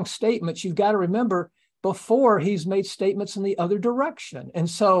strong statements, you've got to remember, before he's made statements in the other direction. And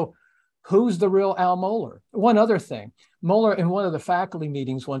so who's the real Al Mohler? One other thing, Mohler, in one of the faculty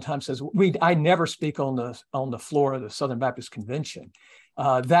meetings one time, says, I never speak on the floor of the Southern Baptist Convention.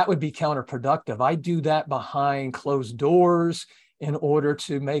 That would be counterproductive. I do that behind closed doors in order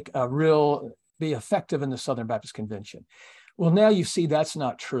to be effective in the Southern Baptist Convention. Well, now you see that's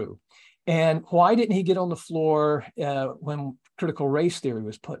not true. And why didn't he get on the floor when critical race theory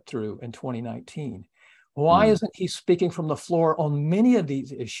was put through in 2019? Why isn't he speaking from the floor on many of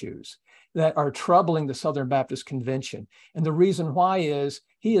these issues that are troubling the Southern Baptist Convention? And the reason why is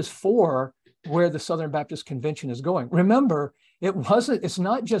he is for where the Southern Baptist Convention is going. Remember, it's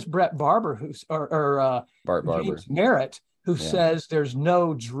not just Brett Barber Bart Barber. James Merritt who says there's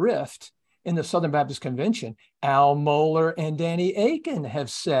no drift in the Southern Baptist Convention. Al Mohler and Danny Akin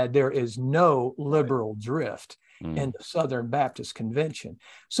have said there is no liberal drift in the Southern Baptist Convention.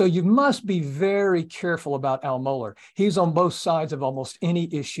 So you must be very careful about Al Mohler. He's on both sides of almost any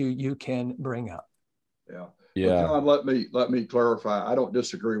issue you can bring up. Yeah. Well, John, let me clarify. I don't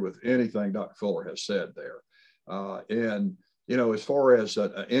disagree with anything Dr. Fuller has said there. And, as far as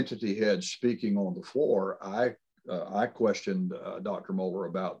an entity head speaking on the floor, I questioned Dr. Mohler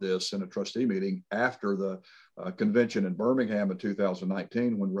about this in a trustee meeting after the convention in Birmingham in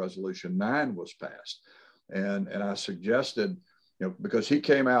 2019 when Resolution 9 was passed. And I suggested, because he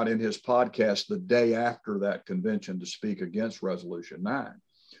came out in his podcast the day after that convention to speak against Resolution 9.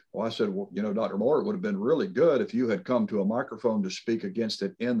 Well, I said, Dr. Mohler, it would have been really good if you had come to a microphone to speak against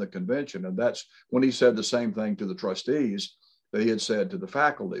it in the convention. And that's when he said the same thing to the trustees that he had said to the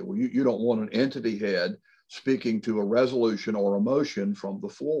faculty. Well, you don't want an entity head speaking to a resolution or a motion from the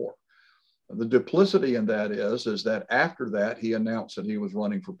floor. The duplicity in that is that after that, he announced that he was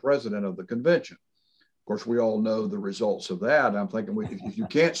running for president of the convention. Of course, we all know the results of that. I'm thinking, if you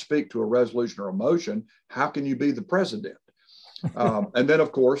can't speak to a resolution or a motion, how can you be the president? And then,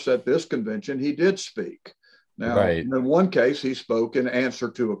 of course, at this convention, he did speak. Now, in one case, he spoke in answer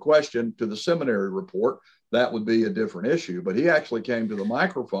to a question to the seminary report. That would be a different issue. But he actually came to the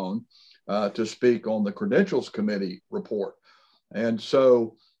microphone to speak on the Credentials Committee report. And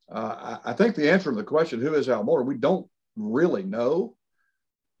so I think the answer to the question, who is Al Mohler, we don't really know,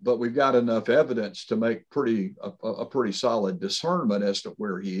 but we've got enough evidence to make a pretty solid discernment as to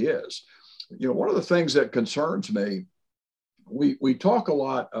where he is. One of the things that concerns me, we talk a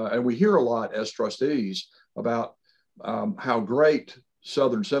lot and we hear a lot as trustees about how great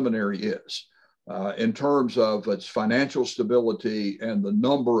Southern Seminary is. In terms of its financial stability and the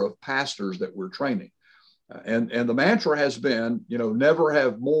number of pastors that we're training. And the mantra has been, never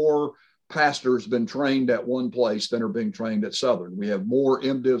have more pastors been trained at one place than are being trained at Southern. We have more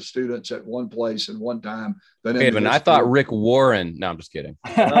MDiv students at one place at one time than I thought Rick Warren. No, I'm just kidding.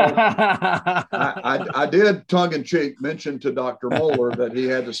 I did tongue in cheek mention to Dr. Mohler that he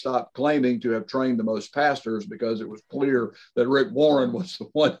had to stop claiming to have trained the most pastors because it was clear that Rick Warren was the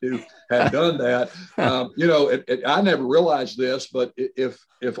one who had done that. I never realized this, but if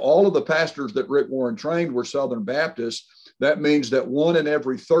all of the pastors that Rick Warren trained were Southern Baptists, that means that 1 in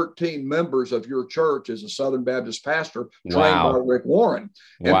every 13 members of your church is a Southern Baptist pastor trained by Rick Warren.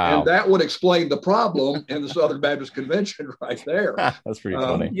 And that would explain the problem in the Southern Baptist Convention right there. That's pretty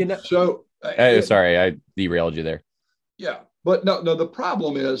funny. Sorry, I derailed you there. Yeah, but no, the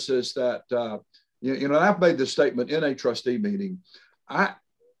problem is that, I've made this statement in a trustee meeting. I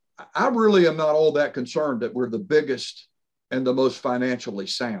really am not all that concerned that we're the biggest and the most financially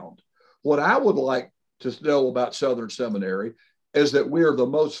sound. What I would like to know about Southern Seminary is that we are the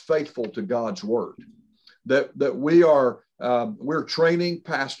most faithful to God's word, that we are we're training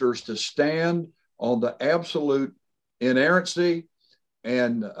pastors to stand on the absolute inerrancy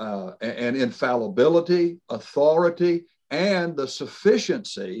and infallibility, authority, and the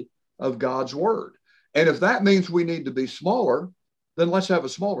sufficiency of God's word. And if that means we need to be smaller, then let's have a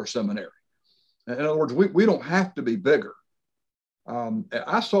smaller seminary. In other words, we don't have to be bigger.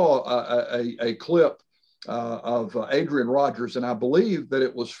 I saw a clip of Adrian Rogers, and I believe that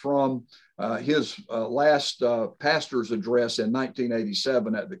it was from his last pastor's address in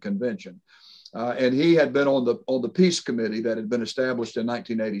 1987 at the convention. And he had been on the peace committee that had been established in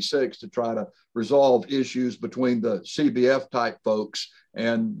 1986 to try to resolve issues between the CBF type folks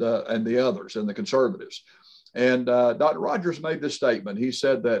and the others and the conservatives. And Dr. Rogers made this statement. He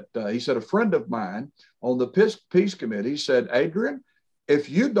said a friend of mine on the peace committee said, Adrian, if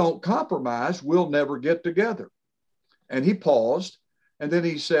you don't compromise, we'll never get together. And he paused. And then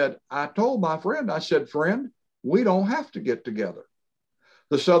he said, I told my friend, I said, friend, we don't have to get together.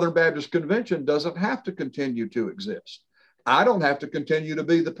 The Southern Baptist Convention doesn't have to continue to exist. I don't have to continue to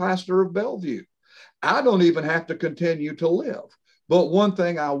be the pastor of Bellevue. I don't even have to continue to live. But one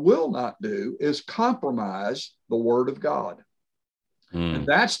thing I will not do is compromise the Word of God. And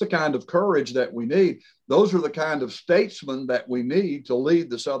that's the kind of courage that we need. Those are the kind of statesmen that we need to lead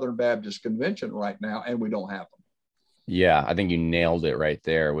the Southern Baptist Convention right now, and we don't have them. Yeah, I think you nailed it right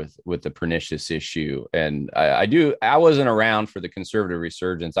there with the pernicious issue. And I wasn't around for the conservative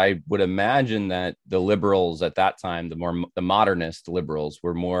resurgence. I would imagine that the liberals at that time, the modernist liberals,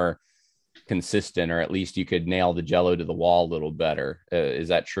 were more consistent, or at least you could nail the jello to the wall a little better. Is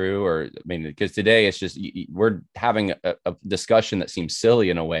that true? Or, I mean, because today it's just, we're having a discussion that seems silly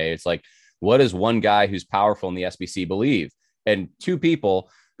in a way. It's like, what does one guy who's powerful in the SBC believe? And two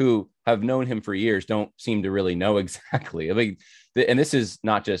people who have known him for years don't seem to really know exactly. I mean, and this is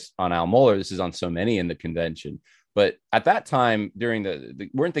not just on Al Mohler, this is on so many in the convention. But at that time, during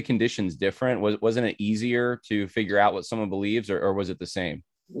weren't the conditions different? Wasn't it easier to figure out what someone believes, or was it the same?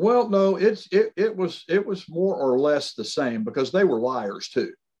 Well, no, it was more or less the same, because they were liars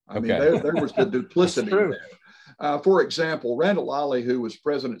too. I mean, there was the duplicity there. For example, Randall Lally, who was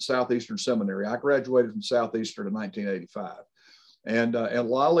president at Southeastern Seminary, I graduated from Southeastern in 1985, and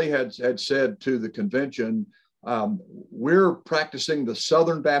Lally had said to the convention, "We're practicing the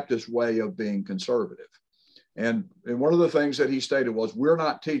Southern Baptist way of being conservative." And one of the things that he stated was, "We're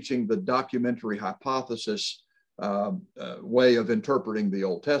not teaching the documentary hypothesis way of interpreting the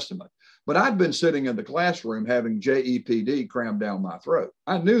Old Testament." But I'd been sitting in the classroom having JEPD crammed down my throat.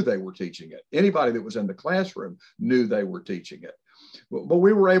 I knew they were teaching it. Anybody that was in the classroom knew they were teaching it. But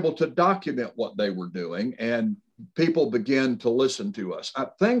we were able to document what they were doing, and people began to listen to us.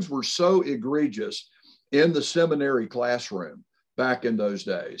 Things were so egregious in the seminary classroom back in those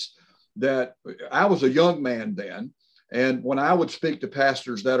days that I was a young man then. And when I would speak to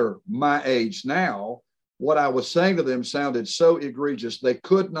pastors that are my age now, what I was saying to them sounded so egregious, they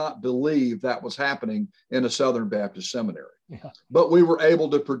could not believe that was happening in a Southern Baptist seminary. Yeah. But we were able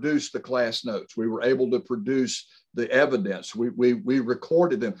to produce the class notes. We were able to produce the evidence. We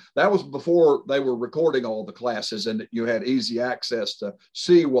recorded them. That was before they were recording all the classes and you had easy access to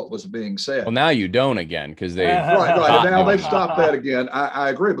see what was being said. Well, now you don't again, because they right. Now they've stopped that again. I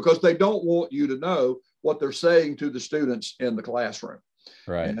agree, because they don't want you to know what they're saying to the students in the classroom.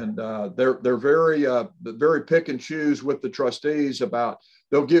 Right. And they're very pick and choose with the trustees about,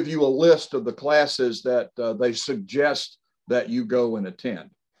 they'll give you a list of the classes that they suggest that you go and attend.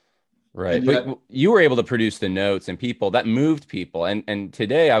 Right. Yet, but you were able to produce the notes, and that moved people. And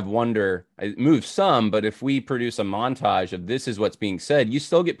today I've wondered, it moved some, but if we produce a montage of this is what's being said, you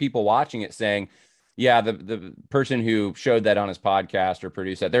still get people watching it saying, yeah, the person who showed that on his podcast or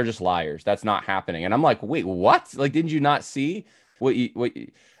produced that, they're just liars. That's not happening. And I'm like, wait, what? Like, didn't you not see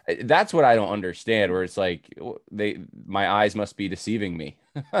that's what I don't understand, where it's like my eyes must be deceiving me.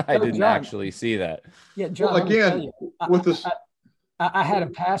 I didn't actually see that. Yeah, John, well, again, with this, I had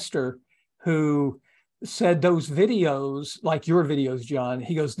a pastor who said those videos, like your videos, John,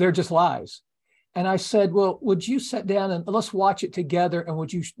 he goes, they're just lies. And I said, well, would you sit down and let's watch it together, and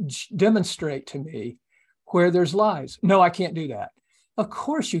would you demonstrate to me where there's lies? No, I can't do that. Of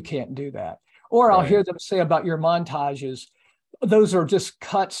course you can't do that. Or I'll hear them say about your montages, those are just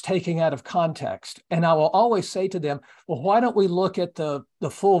cuts taken out of context. And I will always say to them, well, why don't we look at the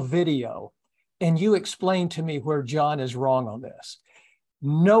full video and you explain to me where John is wrong on this?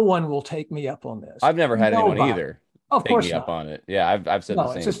 No one will take me up on this. I've never had anyone either of take me up on it. Yeah, I've said the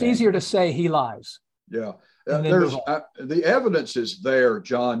same thing. It's just easier to say he lies. Yeah. There's the evidence is there,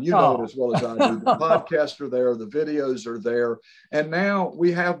 John. You know it as well as I do. The podcasts are there, the videos are there, and now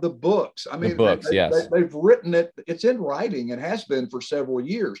we have the books. I mean, they've written it. It's in writing and has been for several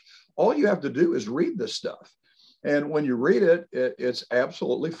years. All you have to do is read this stuff, and when you read it, it's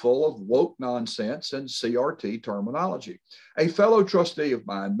absolutely full of woke nonsense and CRT terminology. A fellow trustee of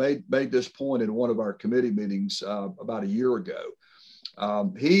mine made this point in one of our committee meetings about a year ago.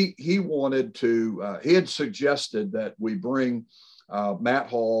 He wanted to, he had suggested that we bring Matt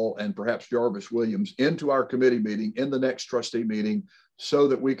Hall and perhaps Jarvis Williams into our committee meeting in the next trustee meeting so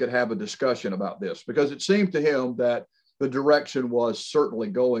that we could have a discussion about this, because it seemed to him that the direction was certainly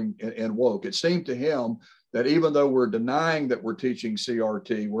going in woke. It seemed to him that even though we're denying that we're teaching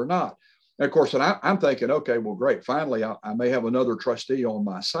CRT, we're not. And of course, and I'm thinking, okay, well, great. Finally, I may have another trustee on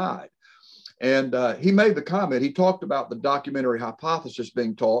my side. And he made the comment, he talked about the documentary hypothesis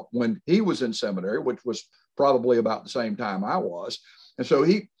being taught when he was in seminary, which was probably about the same time I was. And so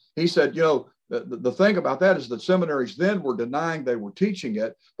he said, you know, the thing about that is that seminaries then were denying they were teaching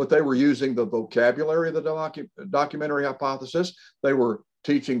it, but they were using the vocabulary of the documentary hypothesis. They were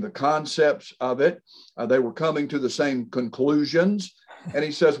teaching the concepts of it. They were coming to the same conclusions. And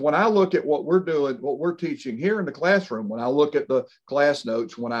he says, when I look at what we're doing, what we're teaching here in the classroom, when I look at the class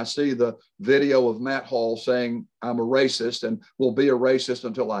notes, when I see the video of Matt Hall saying I'm a racist and will be a racist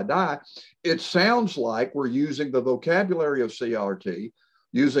until I die, it sounds like we're using the vocabulary of CRT,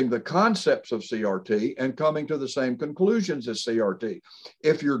 using the concepts of CRT, and coming to the same conclusions as CRT.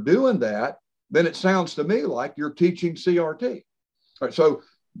 If you're doing that, then it sounds to me like you're teaching CRT. All right, so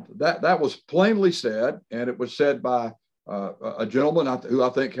that was plainly said, and it was said by a gentleman who I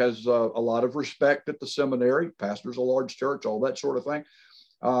think has a lot of respect at the seminary, pastors a large church, all that sort of thing.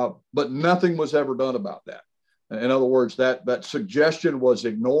 But nothing was ever done about that. In other words, that suggestion was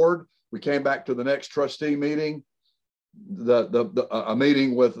ignored. We came back to the next trustee meeting. A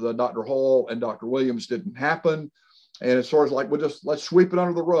meeting with Dr. Hall and Dr. Williams didn't happen. And it's sort of like, let's sweep it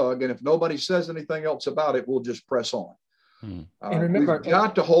under the rug. And if nobody says anything else about it, we'll just press on. And remember, we've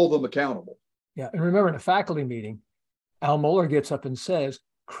got to hold them accountable. Yeah. And remember, in a faculty meeting, Al Mohler gets up and says,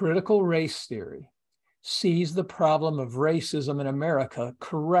 critical race theory sees the problem of racism in America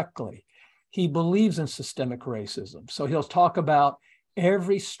correctly. He believes in systemic racism. So he'll talk about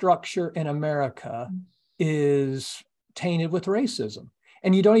every structure in America is tainted with racism.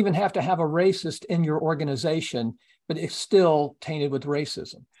 And you don't even have to have a racist in your organization, but it's still tainted with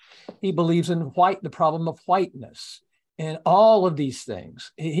racism. He believes in the problem of whiteness and all of these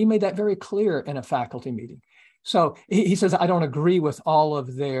things. He made that very clear in a faculty meeting. So he says, I don't agree with all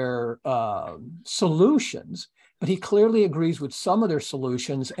of their solutions, but he clearly agrees with some of their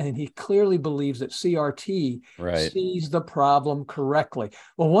solutions, and he clearly believes that CRT sees the problem correctly.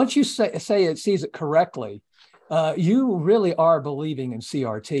 Well, once you say it sees it correctly, you really are believing in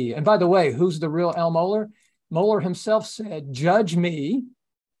CRT. And by the way, who's the real Al Mohler? Mohler himself said, judge me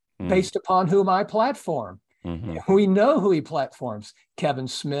based upon whom I platform. Mm-hmm. We know who he platforms: Kevin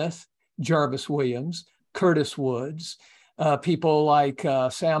Smith, Jarvis Williams, Curtis Woods, people like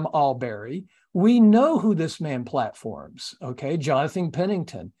Sam Alberry. We know who this man platforms, okay? Jonathan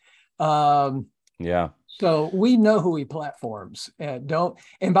Pennington. Yeah. So we know who he platforms. And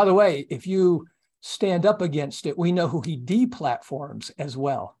by the way, if you stand up against it, we know who he deplatforms as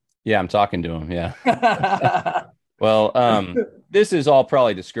well. Yeah, I'm talking to him, yeah. Well, this is all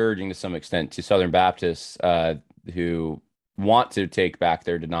probably discouraging to some extent to Southern Baptists who want to take back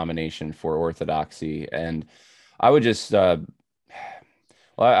their denomination for orthodoxy. And I would just, I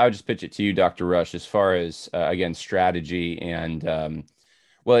would just pitch it to you, Dr. Rush, as far as, again, strategy and,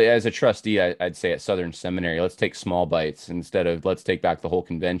 as a trustee, I'd say at Southern Seminary, let's take small bites instead of let's take back the whole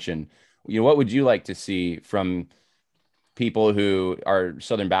convention. What would you like to see from people who are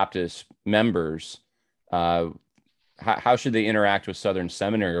Southern Baptist members? How should they interact with Southern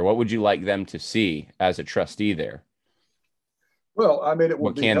Seminary, or what would you like them to see as a trustee there? Well, I mean, it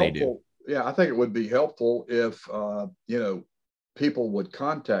would be helpful. They do? Yeah, I think it would be helpful if, people would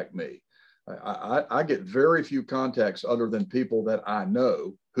contact me. I get very few contacts other than people that I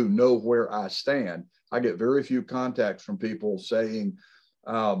know who know where I stand. I get very few contacts from people saying,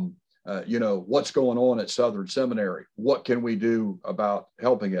 what's going on at Southern Seminary? What can we do about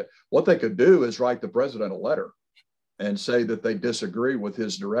helping it? What they could do is write the president a letter and say that they disagree with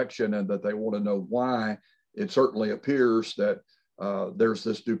his direction and that they want to know why. It certainly appears that there's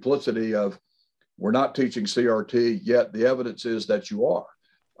this duplicity of, we're not teaching CRT, yet the evidence is that you are.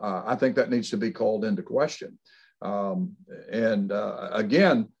 I think that needs to be called into question. Again,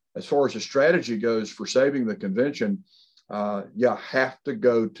 as far as the strategy goes for saving the convention, you have to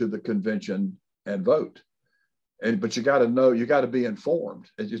go to the convention and vote. But you got to know, you got to be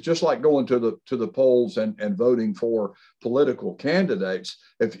informed. It's just like going to the polls and voting for political candidates.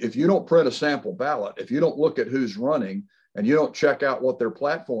 If you don't print a sample ballot, if you don't look at who's running, and you don't check out what their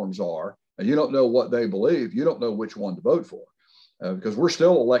platforms are, and you don't know what they believe, you don't know which one to vote for, because we're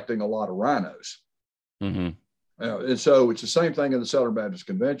still electing a lot of rhinos. Mm-hmm. And so it's the same thing in the Southern Baptist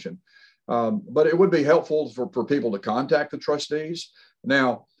Convention. But it would be helpful for people to contact the trustees.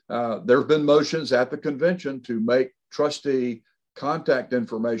 Now, there have been motions at the convention to make trustee contact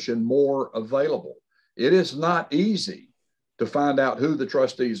information more available. It is not easy to find out who the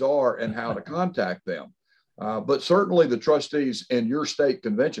trustees are and how to contact them. But certainly the trustees in your state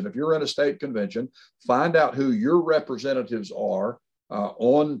convention, if you're in a state convention, find out who your representatives are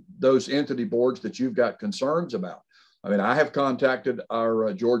on those entity boards that you've got concerns about. I mean, I have contacted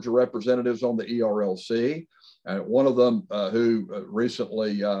our Georgia representatives on the ERLC. One of them who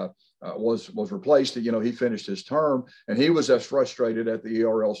recently was replaced, he finished his term, and he was as frustrated at the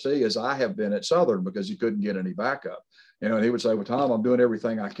ERLC as I have been at Southern because he couldn't get any backup. And he would say, well, Tom, I'm doing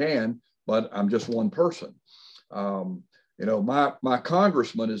everything I can, but I'm just one person. My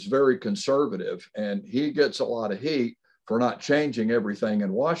congressman is very conservative, and he gets a lot of heat for not changing everything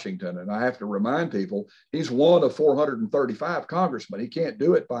in Washington. And I have to remind people, he's one of 435 congressmen. He can't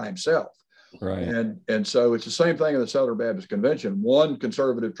do it by himself. Right. And so it's the same thing in the Southern Baptist Convention. One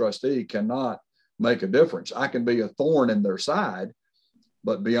conservative trustee cannot make a difference. I can be a thorn in their side,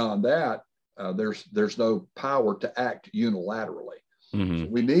 but beyond that, there's no power to act unilaterally. Mm-hmm.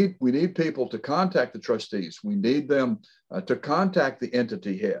 So we need people to contact the trustees. We need them to contact the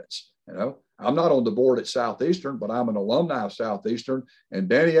entity heads. You know, I'm not on the board at Southeastern, but I'm an alumni of Southeastern, and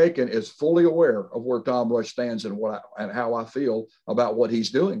Danny Akin is fully aware of where Tom Rush stands and how I feel about what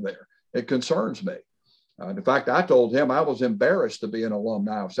he's doing there. It concerns me. In fact, I told him I was embarrassed to be an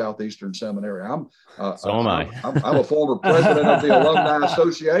alumni of Southeastern Seminary. So am I. I'm a former president of the Alumni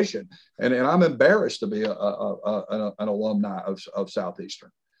Association, and I'm embarrassed to be an alumni of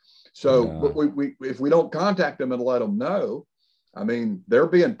Southeastern. So if we don't contact them and let them know, I mean, they're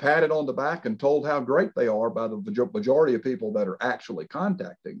being patted on the back and told how great they are by the majority of people that are actually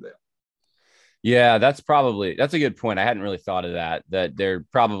contacting them. Yeah, that's a good point. I hadn't really thought of that they're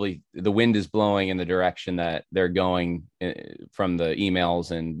probably, the wind is blowing in the direction that they're going from the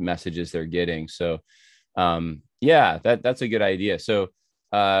emails and messages they're getting. So, yeah, that's a good idea. So,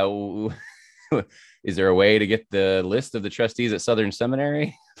 is there a way to get the list of the trustees at Southern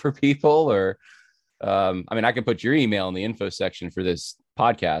Seminary for people? Or, I mean, I can put your email in the info section for this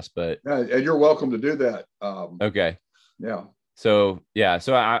podcast, but. Yeah, and you're welcome to do that. Okay. Yeah. So, yeah.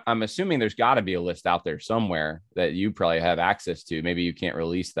 So I'm assuming there's got to be a list out there somewhere that you probably have access to. Maybe you can't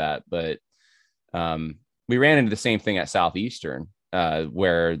release that, but we ran into the same thing at Southeastern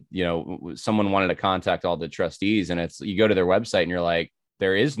where, you know, someone wanted to contact all the trustees, and you go to their website and you're like,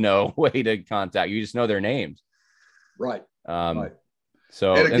 there is no way to contact. You just know their names. Right. Right.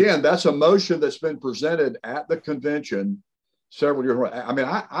 So, and again, that's a motion that's been presented at the convention several years. I mean,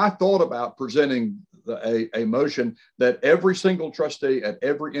 I thought about presenting a motion that every single trustee at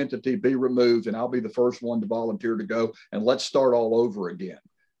every entity be removed, and I'll be the first one to volunteer to go, and let's start all over again.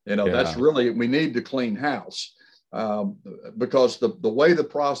 You know, that's really, we need to clean house because the way the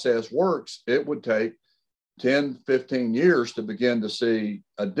process works, it would take 10, 15 years to begin to see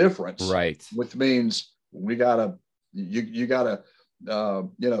a difference. Right. Which means you gotta,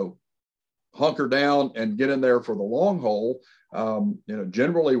 you know, hunker down and get in there for the long haul. You know,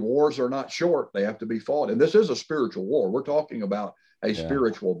 generally wars are not short. They have to be fought. And this is a spiritual war. We're talking about a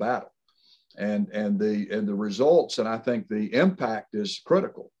spiritual battle, and the results. And I think the impact is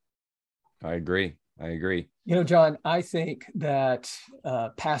critical. I agree. You know, John, I think that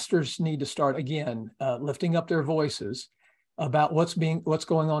pastors need to start again, lifting up their voices about what's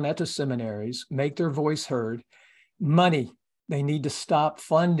going on at the seminaries, make their voice heard. Money, they need to stop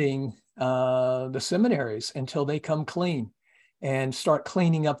funding the seminaries until they come clean and start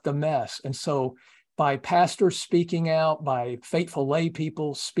cleaning up the mess. And so by pastors speaking out, by faithful lay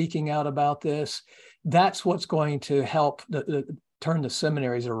people speaking out about this, that's what's going to help turn the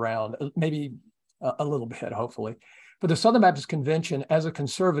seminaries around, maybe a little bit, hopefully. But the Southern Baptist Convention, as a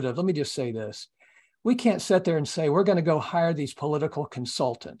conservative, let me just say this. We can't sit there and say, we're going to go hire these political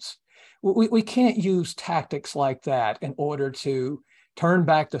consultants. We can't use tactics like that in order to turn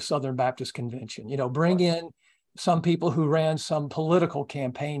back the Southern Baptist Convention, you know, bring in some people who ran some political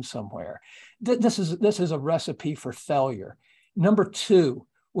campaign somewhere. This is a recipe for failure. Number two,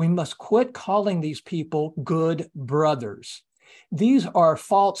 we must quit calling these people good brothers. These are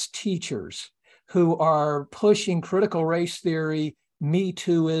false teachers who are pushing critical race theory, Me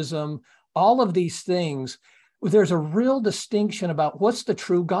Tooism, all of these things. There's a real distinction about what's the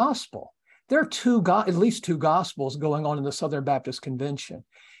true gospel. There are at least two gospels going on in the Southern Baptist Convention.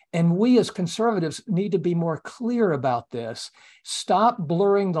 And we as conservatives need to be more clear about this. Stop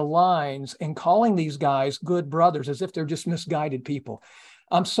blurring the lines and calling these guys good brothers as if they're just misguided people.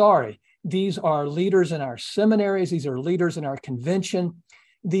 I'm sorry. These are leaders in our seminaries. These are leaders in our convention.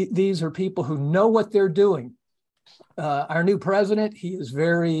 These are people who know what they're doing. Our new president, he is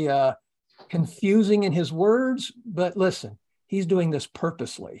very confusing in his words, but listen, he's doing this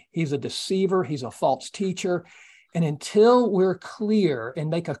purposely. He's a deceiver. He's a false teacher. And until we're clear and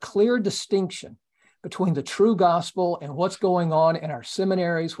make a clear distinction between the true gospel and what's going on in our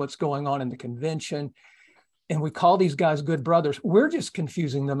seminaries, what's going on in the convention, and we call these guys good brothers, we're just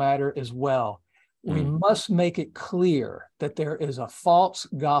confusing the matter as well. We must make it clear that there is a false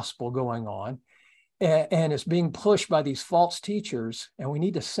gospel going on, and it's being pushed by these false teachers. And we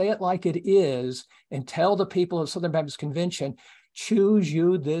need to say it like it is and tell the people of Southern Baptist Convention, choose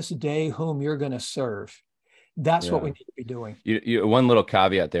you this day whom you're going to serve. That's what we need to be doing. One little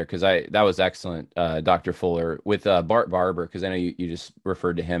caveat there, because that was excellent, Dr. Fuller, with Bart Barber, because I know you just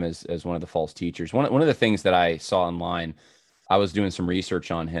referred to him as one of the false teachers. One of the things that I saw online, I was doing some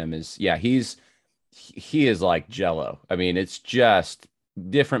research on him, is he is like Jello. I mean, it's just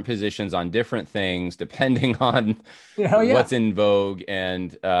different positions on different things depending on what's in vogue,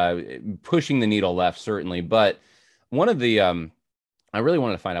 and pushing the needle left, certainly. But one of the I really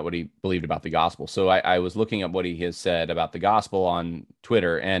wanted to find out what he believed about the gospel. So I was looking at what he has said about the gospel on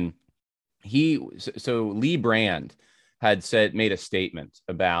Twitter, and Lee Brand had made a statement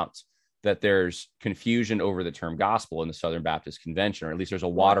about that there's confusion over the term gospel in the Southern Baptist Convention, or at least there's a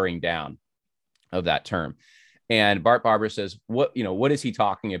watering down of that term. And Bart Barber says, what is he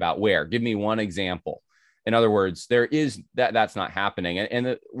talking about? Where? Give me one example. In other words, there is that's not happening.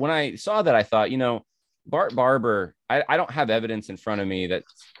 And when I saw that, I thought, Bart Barber, I don't have evidence in front of me that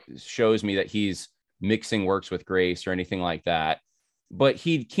shows me that he's mixing works with grace or anything like that, but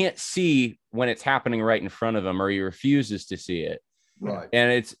he can't see when it's happening right in front of him, or he refuses to see it. Right.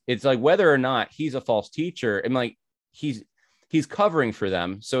 And it's like, whether or not he's a false teacher, and like he's covering for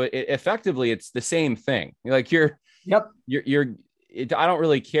them. So effectively it's the same thing. Like I don't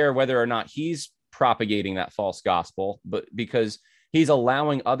really care whether or not he's propagating that false gospel, but because he's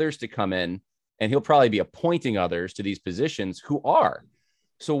allowing others to come in, and he'll probably be appointing others to these positions who are.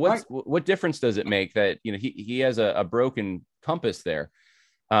 So what difference does it make that, he has a broken compass there?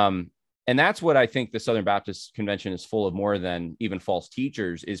 And that's what I think the Southern Baptist Convention is full of, more than even false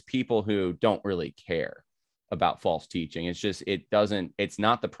teachers, is people who don't really care about false teaching. It's just, it's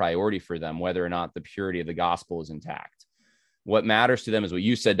not the priority for them, whether or not the purity of the gospel is intact. What matters to them is what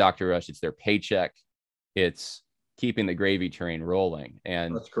you said, Dr. Rush. It's their paycheck. It's keeping the gravy train rolling.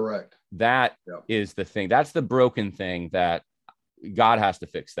 And that's correct. That is the thing. That's the broken thing that God has to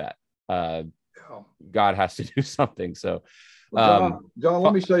fix. That God has to do something. So, John,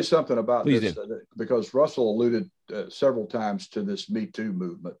 let me say something about this, do. Because Russell alluded several times to this Me Too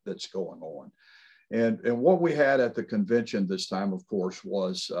movement that's going on. And what we had at the convention this time, of course,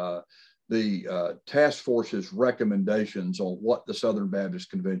 was the task force's recommendations on what the Southern Baptist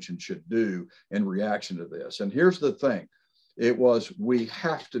Convention should do in reaction to this. And here's the thing. It was, we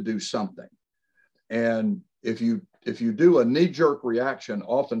have to do something. And if you do a knee-jerk reaction,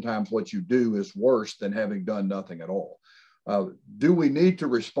 oftentimes what you do is worse than having done nothing at all. Do we need to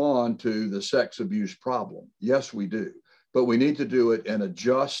respond to the sex abuse problem? Yes, we do. But we need to do it in a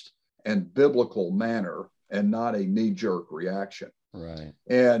just and biblical manner, and not a knee-jerk reaction. Right.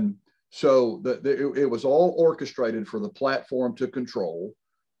 And so it was all orchestrated for the platform to control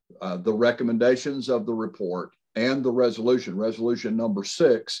the recommendations of the report and the resolution number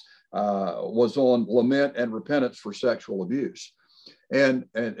 6 was on lament and repentance for sexual abuse. And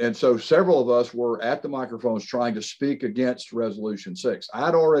so several of us were at the microphones trying to speak against resolution 6.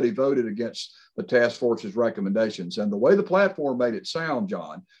 I'd already voted against the task force's recommendations. And the way the platform made it sound,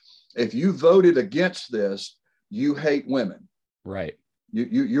 John, if you voted against this, you hate women. Right.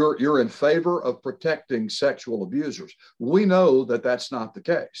 You're in favor of protecting sexual abusers. We know that that's not the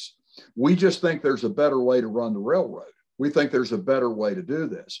case. We just think there's a better way to run the railroad. We think there's a better way to do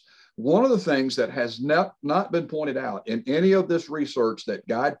this. One of the things that has not been pointed out in any of this research that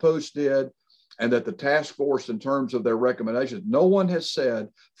Guidepost did, and that the task force, in terms of their recommendations, no one has said,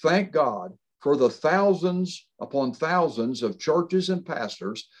 thank God for the thousands upon thousands of churches and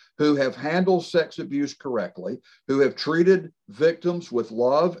pastors who have handled sex abuse correctly, who have treated victims with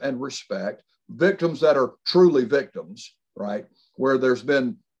love and respect, victims that are truly victims, right? Where there's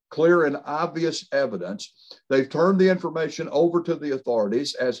been clear and obvious evidence. They've turned the information over to the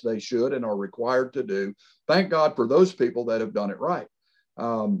authorities, as they should and are required to do. Thank God for those people that have done it right.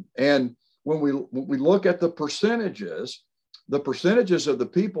 And when we look at the percentages of the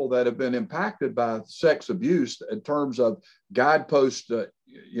people that have been impacted by sex abuse in terms of Guidepost,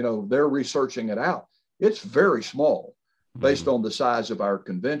 they're researching it out. It's very small based on the size of our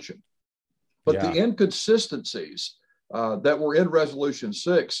convention. But the inconsistencies that were in Resolution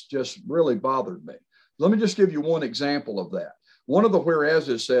 6 just really bothered me. Let me just give you one example of that. One of the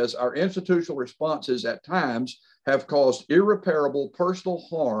whereases says, our institutional responses at times have caused irreparable personal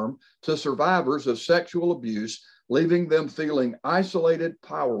harm to survivors of sexual abuse, leaving them feeling isolated,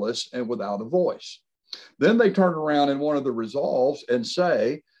 powerless, and without a voice. Then they turn around in one of the resolves and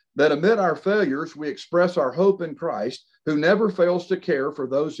say that amid our failures, we express our hope in Christ, who never fails to care for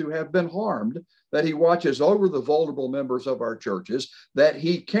those who have been harmed, that he watches over the vulnerable members of our churches, that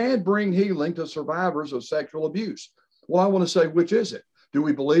he can bring healing to survivors of sexual abuse. Well, I want to say, which is it? Do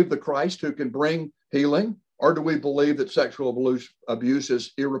we believe the Christ who can bring healing, or do we believe that sexual abuse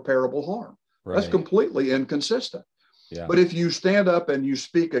is irreparable harm? Right. That's completely inconsistent. Yeah. But if you stand up and you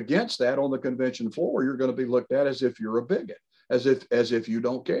speak against that on the convention floor, you're going to be looked at as if you're a bigot, as if you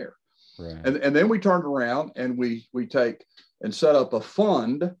don't care. Right. And then we turned around and we take and set up a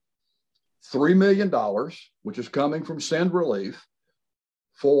fund, $3 million, which is coming from Send Relief,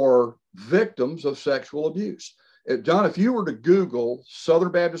 for victims of sexual abuse. John, if you were to Google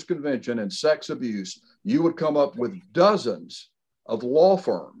Southern Baptist Convention and sex abuse, you would come up with dozens of law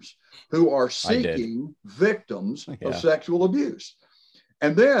firms who are seeking victims of sexual abuse.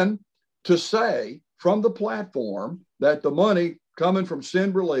 And then to say from the platform that the money coming from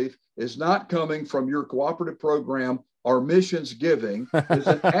Send Relief is not coming from your cooperative program or missions giving is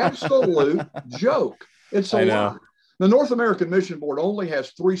an absolute joke. It's a lie. The North American Mission Board only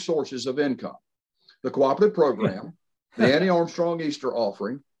has 3 sources of income: the cooperative program, the Annie Armstrong Easter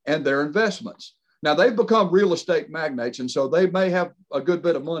offering, and their investments. Now, they've become real estate magnates, and so they may have a good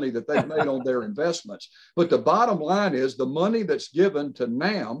bit of money that they've made on their investments. But the bottom line is the money that's given to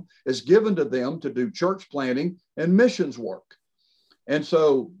NAM is given to them to do church planting and missions work. And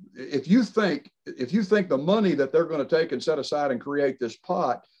so if you think the money that they're going to take and set aside and create this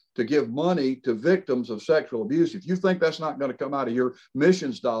pot to give money to victims of sexual abuse, if you think that's not going to come out of your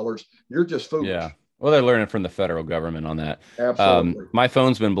missions dollars, you're just foolish. Yeah. Well, they're learning from the federal government on that. Absolutely. My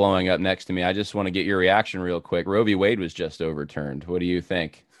phone's been blowing up next to me. I just want to get your reaction real quick. Roe v. Wade was just overturned. What do you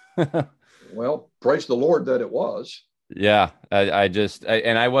think? Well, praise the Lord that it was. Yeah, I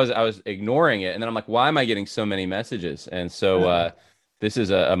was ignoring it. And then I'm like, why am I getting so many messages? And so this is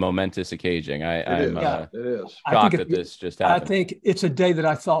a momentous occasion. I'm it is. shocked that this just happened. I think it's a day that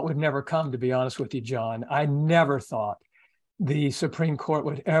I thought would never come, to be honest with you, John. I never thought the Supreme Court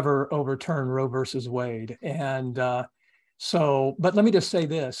would ever overturn Roe versus Wade. And but let me just say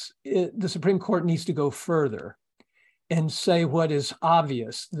this, the Supreme Court needs to go further and say what is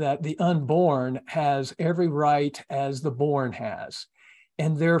obvious, that the unborn has every right as the born has.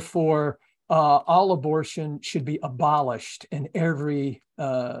 And therefore, all abortion should be abolished in every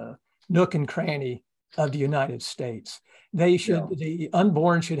nook and cranny of the United States. The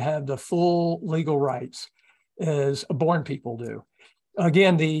unborn should have the full legal rights as born people do.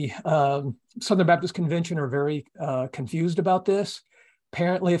 Again, the Southern Baptist Convention are very confused about this.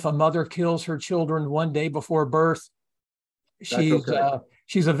 Apparently, if a mother kills her children one day before birth,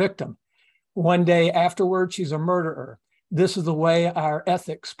 she's a victim. One day afterward, she's a murderer. This is the way our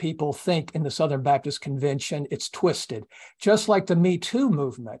ethics people think in the Southern Baptist Convention. It's twisted, just like the Me Too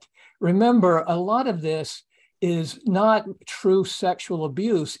movement. Remember, a lot of this is not true sexual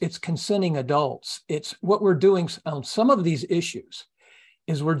abuse. It's consenting adults. It's what we're doing on some of these issues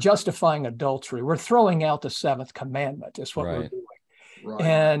is we're justifying adultery. We're throwing out the 7th commandment is what we're doing. Right.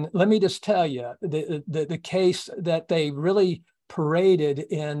 And let me just tell you, the case that they really paraded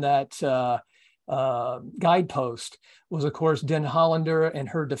in that guidepost was, of course, Den Hollander and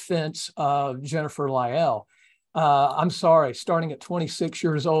her defense of Jennifer Lyell. I'm sorry, starting at 26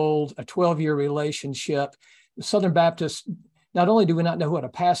 years old, a 12-year relationship, the Southern Baptists, not only do we not know what a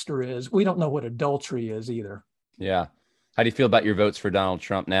pastor is, we don't know what adultery is either. Yeah. How do you feel about your votes for Donald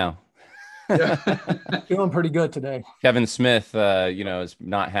Trump now? Yeah. Feeling pretty good today. Kevin Smith, is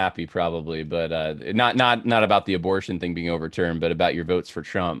not happy probably, but not about the abortion thing being overturned, but about your votes for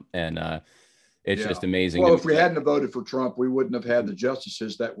Trump. And it's just amazing. Well, if we hadn't voted for Trump, we wouldn't have had the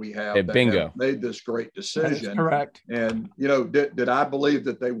justices that we have that have made this great decision. That's correct. And, did I believe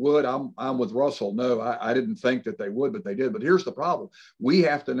that they would? I'm with Russell. No, I didn't think that they would, but they did. But here's the problem. We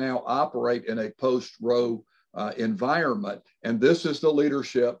have to now operate in a post-Roe environment. And this is the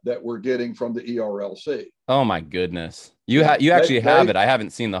leadership that we're getting from the ERLC. Oh, my goodness. You actually have it. I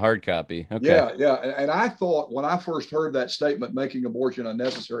haven't seen the hard copy. Okay. Yeah. And I thought when I first heard that statement, making abortion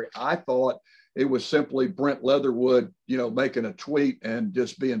unnecessary, I thought it was simply Brent Leatherwood, making a tweet and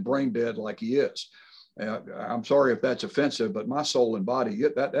just being brain dead like he is. I'm sorry if that's offensive, but my soul and body,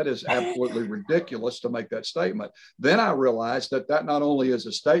 that is absolutely ridiculous to make that statement. Then I realized that not only is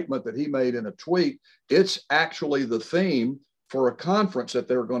a statement that he made in a tweet, it's actually the theme for a conference that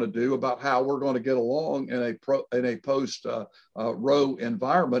they're going to do about how we're going to get along in a post Roe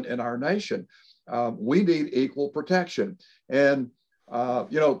environment in our nation. We need equal protection. And,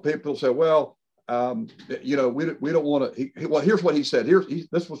 people say, well, we don't want to. Well, here's what he said.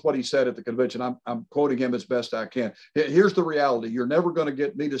 This was what he said at the convention. I'm quoting him as best I can. Here's the reality. You're never going to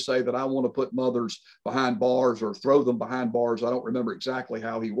get me to say that I want to put mothers behind bars or throw them behind bars. I don't remember exactly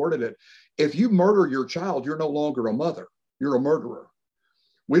how he worded it. If you murder your child, you're no longer a mother. You're a murderer.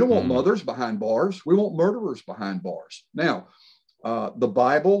 We don't want mothers behind bars. We want murderers behind bars. Now, the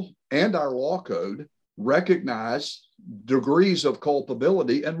Bible and our law code recognize degrees of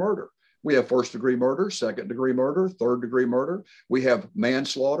culpability and murder. We have first-degree murder, second-degree murder, third-degree murder. We have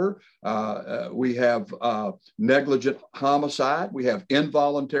manslaughter. We have negligent homicide. We have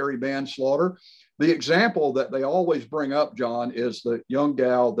involuntary manslaughter. The example that they always bring up, John, is the young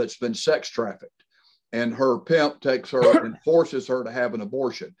gal that's been sex trafficked, and her pimp takes her and forces her to have an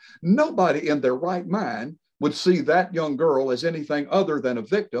abortion. Nobody in their right mind would see that young girl as anything other than a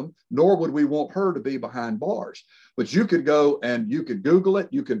victim, nor would we want her to be behind bars. But you could go and you could Google it.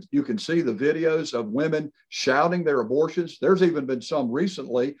 You can see the videos of women shouting their abortions. There's even been some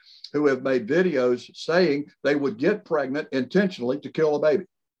recently who have made videos saying they would get pregnant intentionally to kill a baby.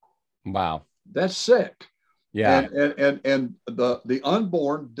 Wow. That's sick. Yeah. And the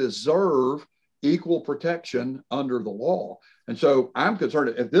unborn deserve equal protection under the law. And so I'm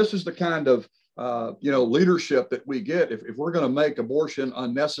concerned if this is the kind of leadership that we get, if we're going to make abortion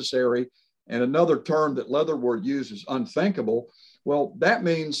unnecessary, and another term that Leatherwood uses, unthinkable, well, that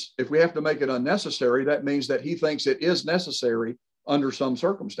means if we have to make it unnecessary, that means that he thinks it is necessary under some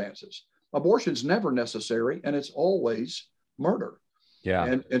circumstances. Abortion's never necessary, and it's always murder.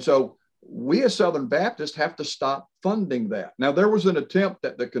 Yeah. And so we as Southern Baptists have to stop funding that. Now, there was an attempt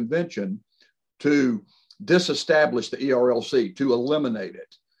at the convention to disestablish the ERLC, to eliminate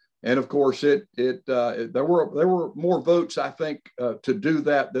it. And of course, there were more votes, I think, to do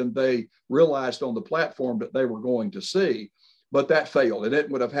that than they realized on the platform that they were going to see. But that failed, and it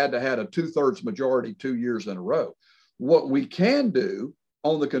would have had to have a 2/3 majority 2 years in a row. What we can do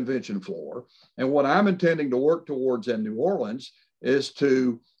on the convention floor, and what I'm intending to work towards in New Orleans, is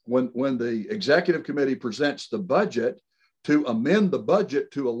to, when the executive committee presents the budget, to amend the budget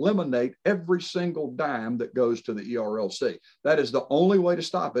to eliminate every single dime that goes to the ERLC. That is the only way to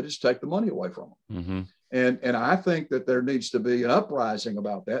stop it, is take the money away from them. Mm-hmm. And I think that there needs to be an uprising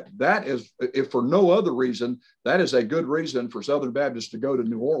about that. That is, if for no other reason, that is a good reason for Southern Baptists to go to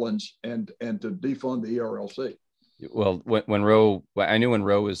New Orleans and to defund the ERLC. Well, when Roe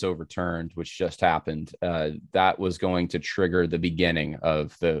was overturned, which just happened, that was going to trigger the beginning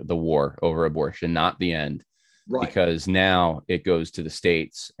of the war over abortion, not the end. Right. Because now it goes to the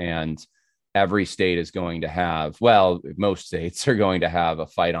states, and every state is going to have, most states are going to have a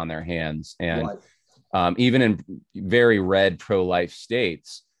fight on their hands. And right. Even in very red pro-life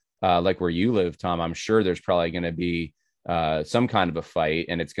states, like where you live, Tom, I'm sure there's probably going to be some kind of a fight,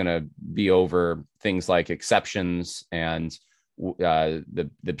 and it's going to be over things like exceptions and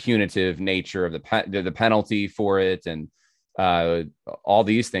the punitive nature of the penalty for it. And all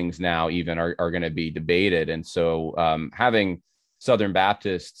these things now even are going to be debated. And so having Southern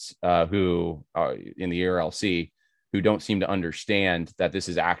Baptists who are in the ERLC who don't seem to understand that this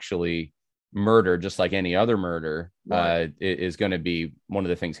is actually murder, just like any other murder, right. Is going to be one of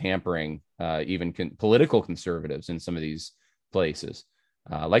the things hampering even political conservatives in some of these places,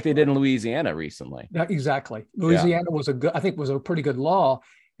 like they did in Louisiana recently. Yeah, exactly. Louisiana was a pretty good law.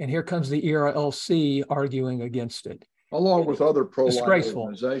 And here comes the ERLC arguing against it. Along with other pro-life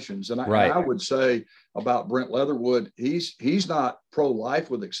organizations. And I would say about Brent Leatherwood, he's not pro-life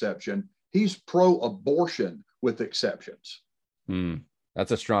with exception. He's pro-abortion with exceptions.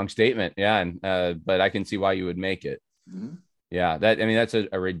 That's a strong statement. Yeah. And, but I can see why you would make it. Mm-hmm. Yeah. That's a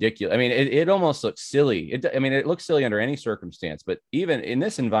ridiculous, it almost looks silly. It looks silly under any circumstance, but even in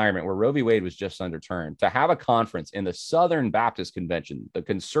this environment where Roe v. Wade was just underturned, to have a conference in the Southern Baptist Convention, the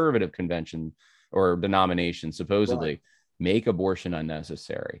conservative convention, or denomination, supposedly make abortion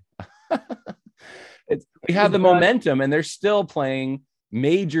unnecessary. We have the momentum, and they're still playing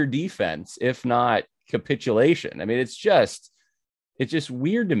major defense, if not capitulation. It's just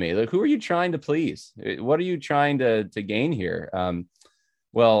weird to me. Like, who are you trying to please? What are you trying to gain here?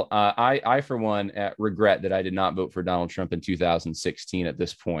 I for one regret that I did not vote for Donald Trump in 2016. At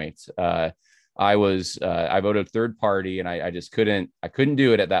this point, I voted third party, and I just couldn't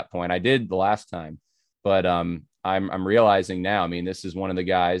do it at that point. I did the last time, but I'm realizing now, this is one of the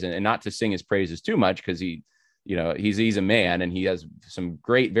guys, and not to sing his praises too much, because he's a man and he has some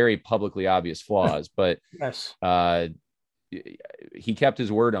great, very publicly obvious flaws, but yes, he kept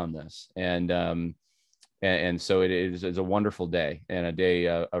his word on this. And so it is a wonderful day, and a day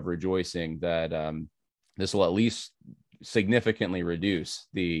of rejoicing that this will at least significantly reduce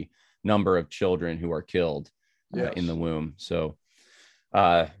the number of children who are killed in the womb. So,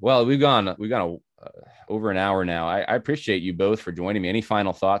 we've gone over an hour now. I appreciate you both for joining me. Any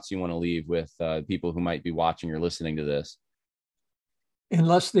final thoughts you want to leave with people who might be watching or listening to this?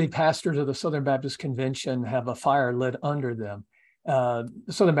 Unless the pastors of the Southern Baptist Convention have a fire lit under them, the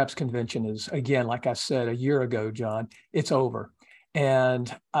Southern Baptist Convention is, again, like I said a year ago, John, it's over.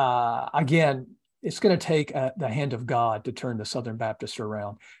 And again, it's going to take the hand of God to turn the Southern Baptists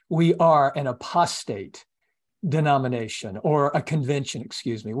around. We are an apostate denomination, or a convention,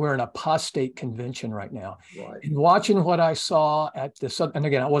 excuse me. We're an apostate convention right now. Right. And watching what I saw at the, and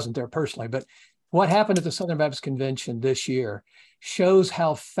again, I wasn't there personally, but what happened at the Southern Baptist Convention this year shows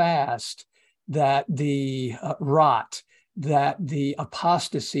how fast that the rot, that the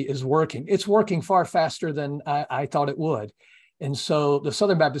apostasy is working. It's working far faster than I thought it would. And so the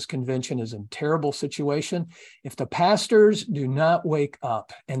Southern Baptist Convention is in a terrible situation. If the pastors do not wake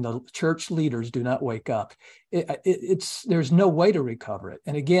up and the church leaders do not wake up, there's no way to recover it.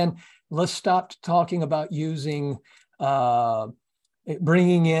 And again, let's stop talking about using,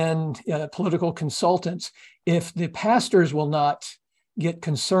 bringing in political consultants. If the pastors will not get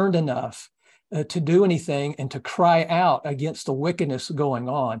concerned enough to do anything and to cry out against the wickedness going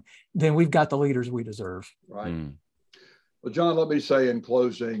on, then we've got the leaders we deserve. Right. Well, John, let me say in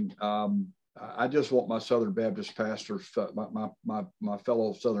closing, I just want my Southern Baptist pastors, my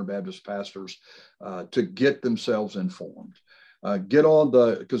fellow Southern Baptist pastors, to get themselves informed. Get on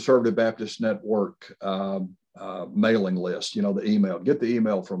the Conservative Baptist Network mailing list, the email. Get the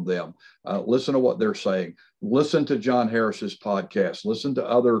email from them. Listen to what they're saying. Listen to John Harris's podcast. Listen to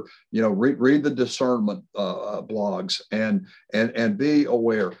other, read the discernment blogs and be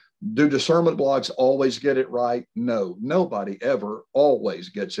aware. Do discernment blogs always get it right? No, nobody ever always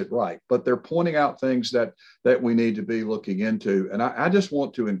gets it right, but they're pointing out things that we need to be looking into. And I just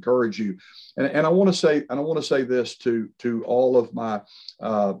want to encourage you. And I want to say this to all of my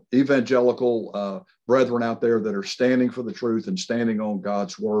evangelical brethren out there that are standing for the truth and standing on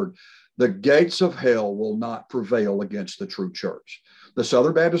God's word. The gates of hell will not prevail against the true church. The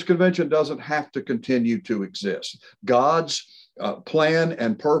Southern Baptist Convention doesn't have to continue to exist. God's plan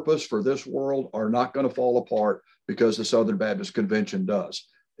and purpose for this world are not going to fall apart because the Southern Baptist Convention does.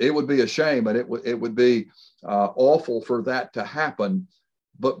 It would be a shame, and it would be awful for that to happen.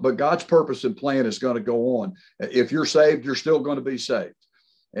 But God's purpose and plan is going to go on. If you're saved, you're still going to be saved.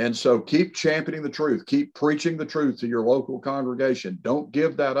 And so keep championing the truth. Keep preaching the truth to your local congregation. Don't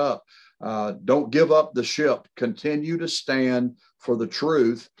give that up. Don't give up the ship. Continue to stand for the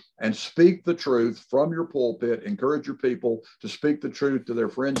truth and speak the truth from your pulpit. Encourage your people to speak the truth to their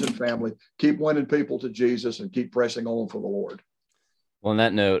friends and family. Keep winning people to Jesus and keep pressing on for the Lord. Well, on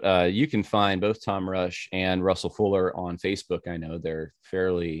that note, you can find both Tom Rush and Russell Fuller on Facebook. I know they're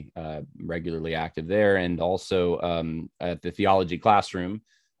fairly regularly active there, and also at the Theology Classroom.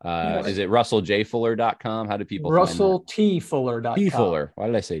 Yes. Is it RussellJFuller.com? How do people find that? RussellTFuller.com. T Fuller. Why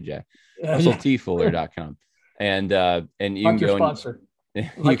did I say J? RussellTFuller.com. And you like can go sponsor.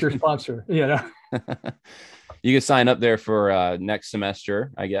 Your sponsor. Yeah. You can sign up there for next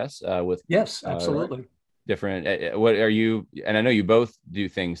semester, I guess. Yes, absolutely. Different. What are you? And I know you both do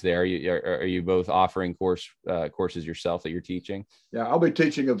things there. Are you both offering courses yourself that you're teaching? Yeah, I'll be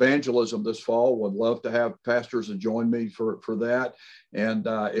teaching evangelism this fall. Would love to have pastors to join me for that. And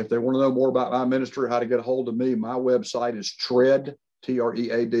if they want to know more about my ministry, how to get a hold of me, my website is TREAD,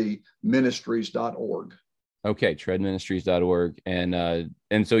 TREAD, ministries.org. Okay, treadministries.org.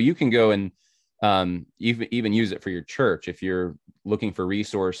 And so you can go and even use it for your church. If you're looking for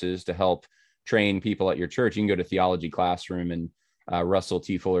resources to help train people at your church, you can go to Theology Classroom and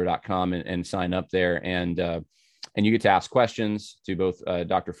RussellTFuller.com and sign up there. And you get to ask questions to both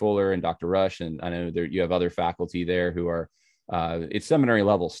Dr. Fuller and Dr. Rush. And I know you have other faculty there who are, it's seminary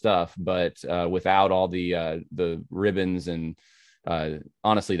level stuff, but without all the ribbons and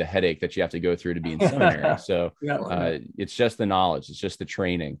honestly, the headache that you have to go through to be in seminary. So it's just the knowledge. It's just the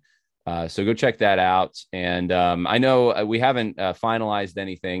training. So go check that out. And I know we haven't finalized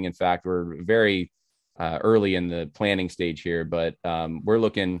anything. In fact, we're very early in the planning stage here, but we're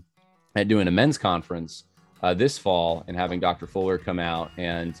looking at doing a men's conference this fall and having Dr. Fuller come out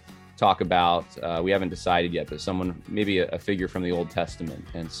and talk about, we haven't decided yet, but someone, maybe a figure from the Old Testament.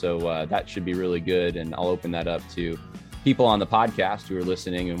 And so that should be really good. And I'll open that up to people on the podcast who are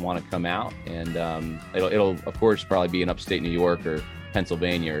listening and want to come out. And it'll of course probably be in upstate New York or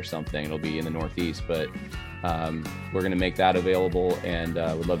Pennsylvania or something. It'll be in the Northeast, but we're going to make that available, and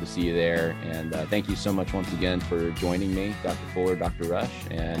would love to see you there. And thank you so much once again for joining me, Dr. Fuller, Dr. Rush,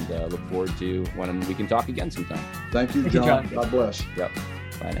 and look forward to when we can talk again sometime. Thank you, John. God bless. Yep.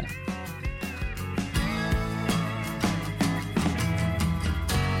 Bye now.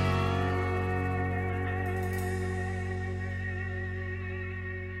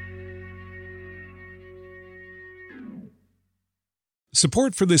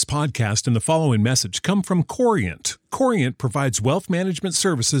 Support for this podcast and the following message come from Corient. Corient provides wealth management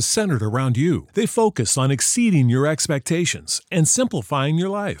services centered around you. They focus on exceeding your expectations and simplifying your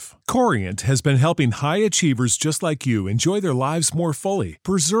life. Corient has been helping high achievers just like you enjoy their lives more fully,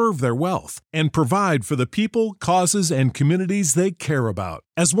 preserve their wealth, and provide for the people, causes, and communities they care about.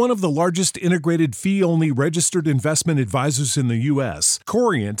 As one of the largest integrated fee-only registered investment advisors in the U.S.,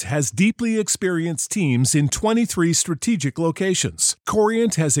 Corient has deeply experienced teams in 23 strategic locations.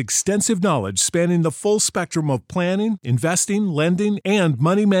 Corient has extensive knowledge spanning the full spectrum of planning, investing, lending, and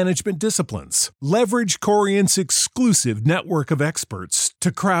money management disciplines. Leverage Corient's exclusive network of experts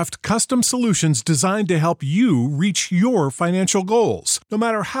to craft custom solutions designed to help you reach your financial goals, no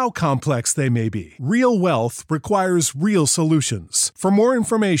matter how complex they may be. Real wealth requires real solutions. For more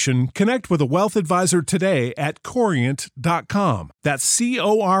information, connect with a wealth advisor today at Corient.com. That's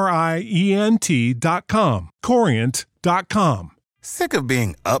Corient.com. Corient.com. Sick of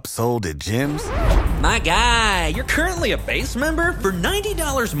being upsold at gyms? My guy, you're currently a base member? For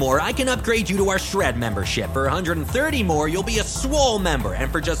 $90 more, I can upgrade you to our Shred membership. For $130 more, you'll be a Swole member.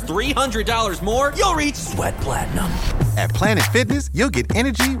 And for just $300 more, you'll reach Sweat Platinum. At Planet Fitness, you'll get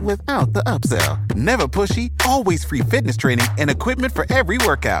energy without the upsell. Never pushy, always free fitness training and equipment for every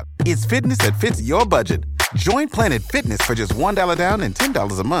workout. It's fitness that fits your budget. Join Planet Fitness for just $1 down and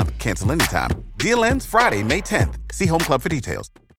 $10 a month. Cancel anytime. Deal ends Friday, May 10th. See Home Club for details.